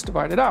how that's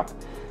divided up?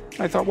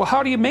 I thought, well,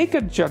 how do you make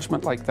a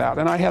judgment like that?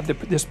 And I had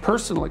this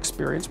personal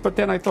experience, but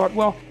then I thought,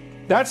 well,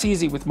 that's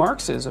easy with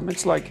Marxism.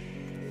 It's like,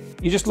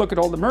 you just look at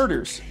all the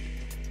murders,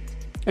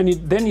 and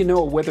then you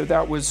know whether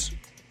that was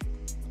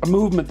a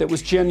movement that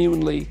was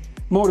genuinely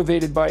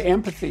motivated by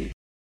empathy.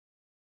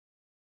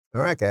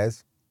 All right,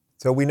 guys.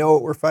 So we know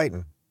what we're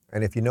fighting.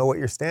 And if you know what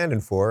you're standing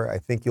for, I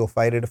think you'll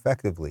fight it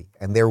effectively.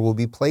 And there will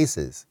be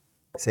places,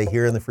 say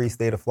here in the free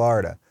state of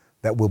Florida,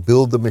 that will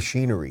build the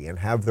machinery and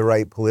have the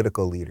right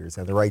political leaders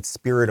and the right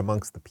spirit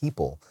amongst the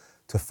people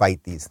to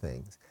fight these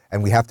things.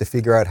 And we have to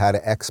figure out how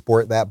to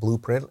export that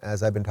blueprint,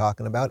 as I've been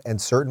talking about,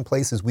 and certain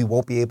places we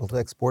won't be able to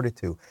export it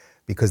to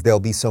because they'll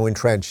be so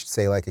entrenched,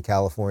 say like a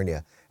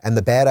California, And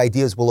the bad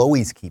ideas will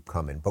always keep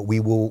coming, but we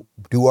will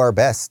do our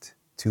best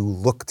to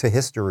look to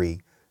history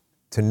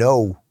to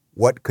know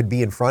what could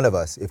be in front of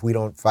us if we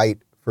don't fight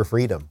for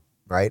freedom,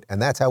 right?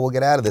 And that's how we'll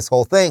get out of this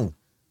whole thing.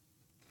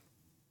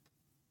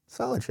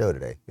 Solid show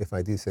today, if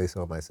I do say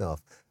so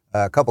myself.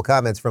 A couple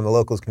comments from the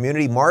locals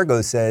community.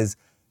 Margot says,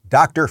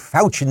 Dr.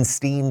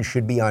 Faucienstein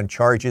should be on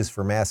charges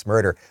for mass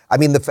murder. I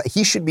mean,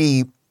 he should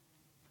be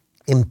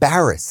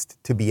embarrassed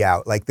to be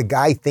out. Like, the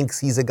guy thinks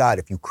he's a god.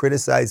 If you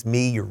criticize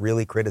me, you're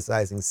really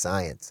criticizing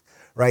science,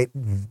 right?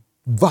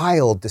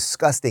 Vile,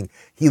 disgusting.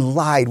 He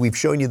lied. We've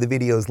shown you the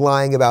videos,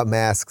 lying about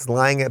masks,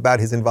 lying about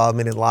his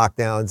involvement in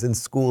lockdowns and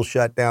school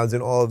shutdowns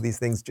and all of these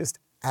things. Just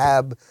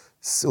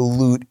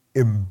absolute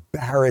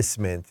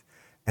embarrassment.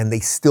 And they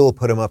still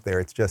put him up there.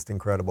 It's just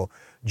incredible.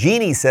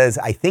 Jeannie says,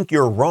 I think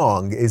you're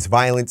wrong is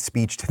violent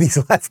speech to these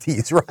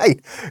lefties,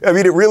 right? I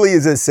mean, it really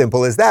is as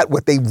simple as that.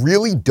 What they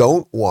really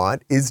don't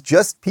want is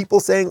just people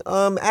saying,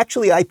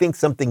 actually, I think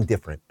something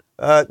different.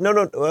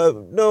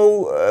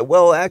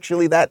 Well,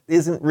 actually, that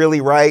isn't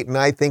really right. And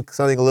I think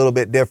something a little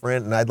bit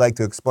different, and I'd like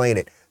to explain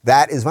it.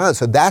 That is violence.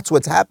 So that's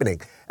what's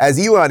happening.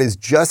 As Elon is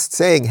just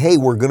saying, hey,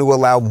 we're going to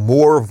allow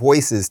more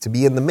voices to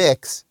be in the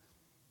mix,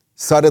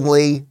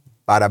 suddenly,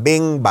 bada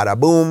bing, bada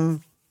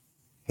boom,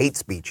 hate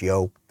speech,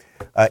 yo.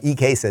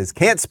 EK says,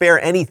 can't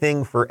spare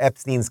anything for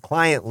Epstein's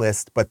client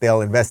list, but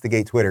they'll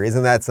investigate Twitter.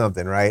 Isn't that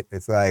something, right?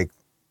 It's like,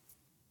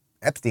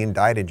 Epstein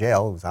died in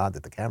jail. It was odd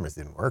that the cameras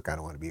didn't work. I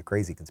don't want to be a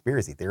crazy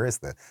conspiracy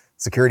theorist. The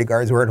security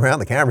guards weren't around.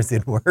 The cameras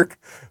didn't work.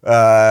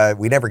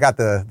 We never got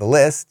the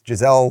list.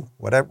 Giselle,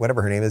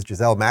 whatever her name is,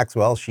 Giselle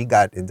Maxwell, she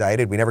got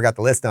indicted. We never got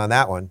the list on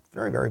that one.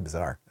 Very, very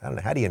bizarre. I don't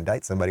know. How do you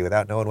indict somebody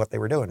without knowing what they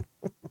were doing?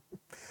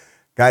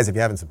 Guys, if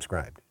you haven't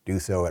subscribed, do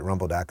so at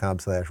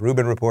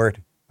rumble.com/Rubin Report.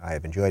 I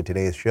have enjoyed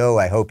today's show.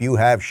 I hope you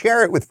have.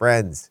 Share it with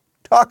friends.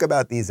 Talk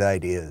about these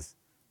ideas.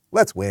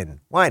 Let's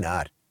win. Why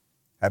not?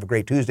 Have a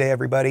great Tuesday,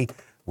 everybody.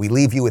 We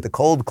leave you with the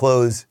cold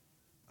close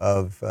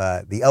of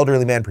the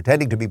elderly man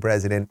pretending to be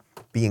president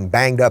being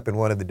banged up in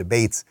one of the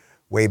debates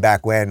way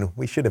back when.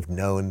 We should have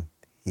known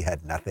he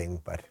had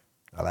nothing, but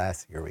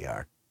alas, here we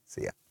are.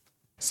 See ya.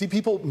 See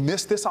people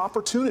miss this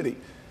opportunity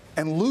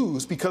and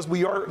lose because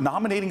we are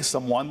nominating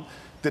someone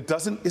that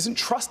isn't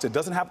trusted,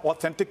 doesn't have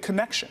authentic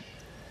connection.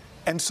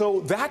 And so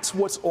that's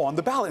what's on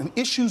the ballot, and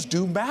issues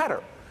do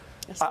matter.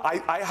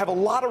 I have a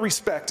lot of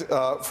respect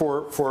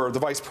for the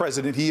vice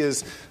president. He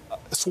has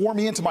sworn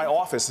me into my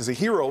office as a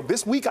hero.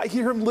 This week I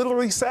hear him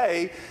literally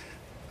say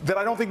that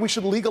I don't think we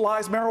should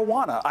legalize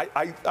marijuana.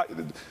 I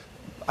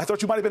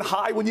thought you might have been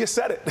high when you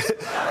said it.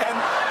 and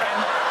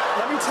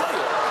let me tell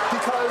you,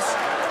 because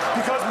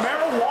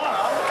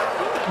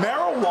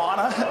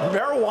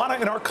marijuana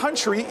in our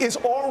country is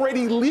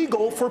already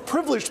legal for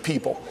privileged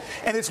people.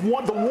 And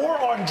the war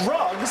on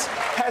drugs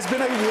has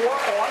been a war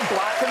on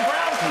black and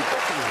brown people.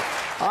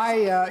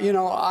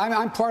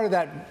 I'm part of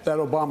that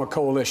Obama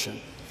coalition.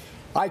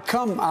 I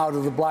come out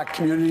of the black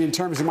community in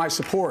terms of my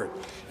support.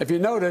 If you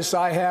notice,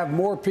 I have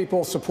more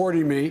people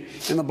supporting me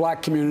in the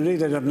black community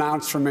that have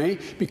announced for me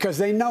because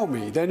they know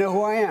me. They know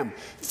who I am.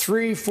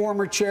 3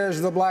 former chairs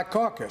of the Black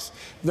Caucus.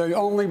 The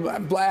only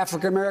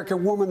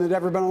African-American woman that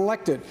ever been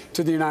elected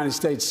to the United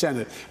States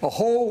Senate. A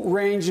whole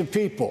range of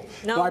people.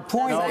 No, my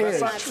point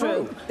is... that's not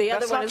true. The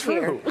other one is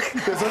here. I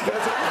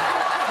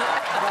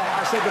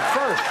said the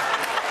first.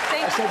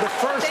 I said the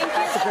first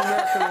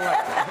African-American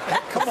elected.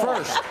 Come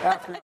on.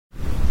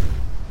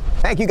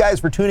 Thank you guys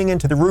for tuning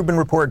into the Rubin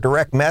Report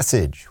Direct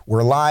Message.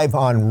 We're live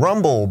on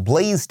Rumble,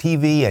 Blaze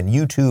TV, and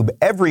YouTube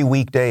every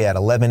weekday at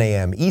 11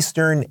 a.m.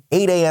 Eastern,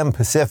 8 a.m.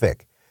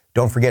 Pacific.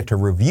 Don't forget to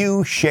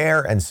review,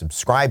 share, and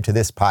subscribe to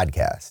this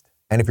podcast.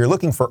 And if you're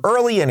looking for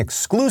early and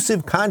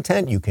exclusive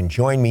content, you can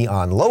join me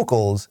on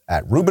Locals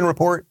at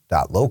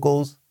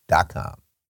rubinreport.locals.com.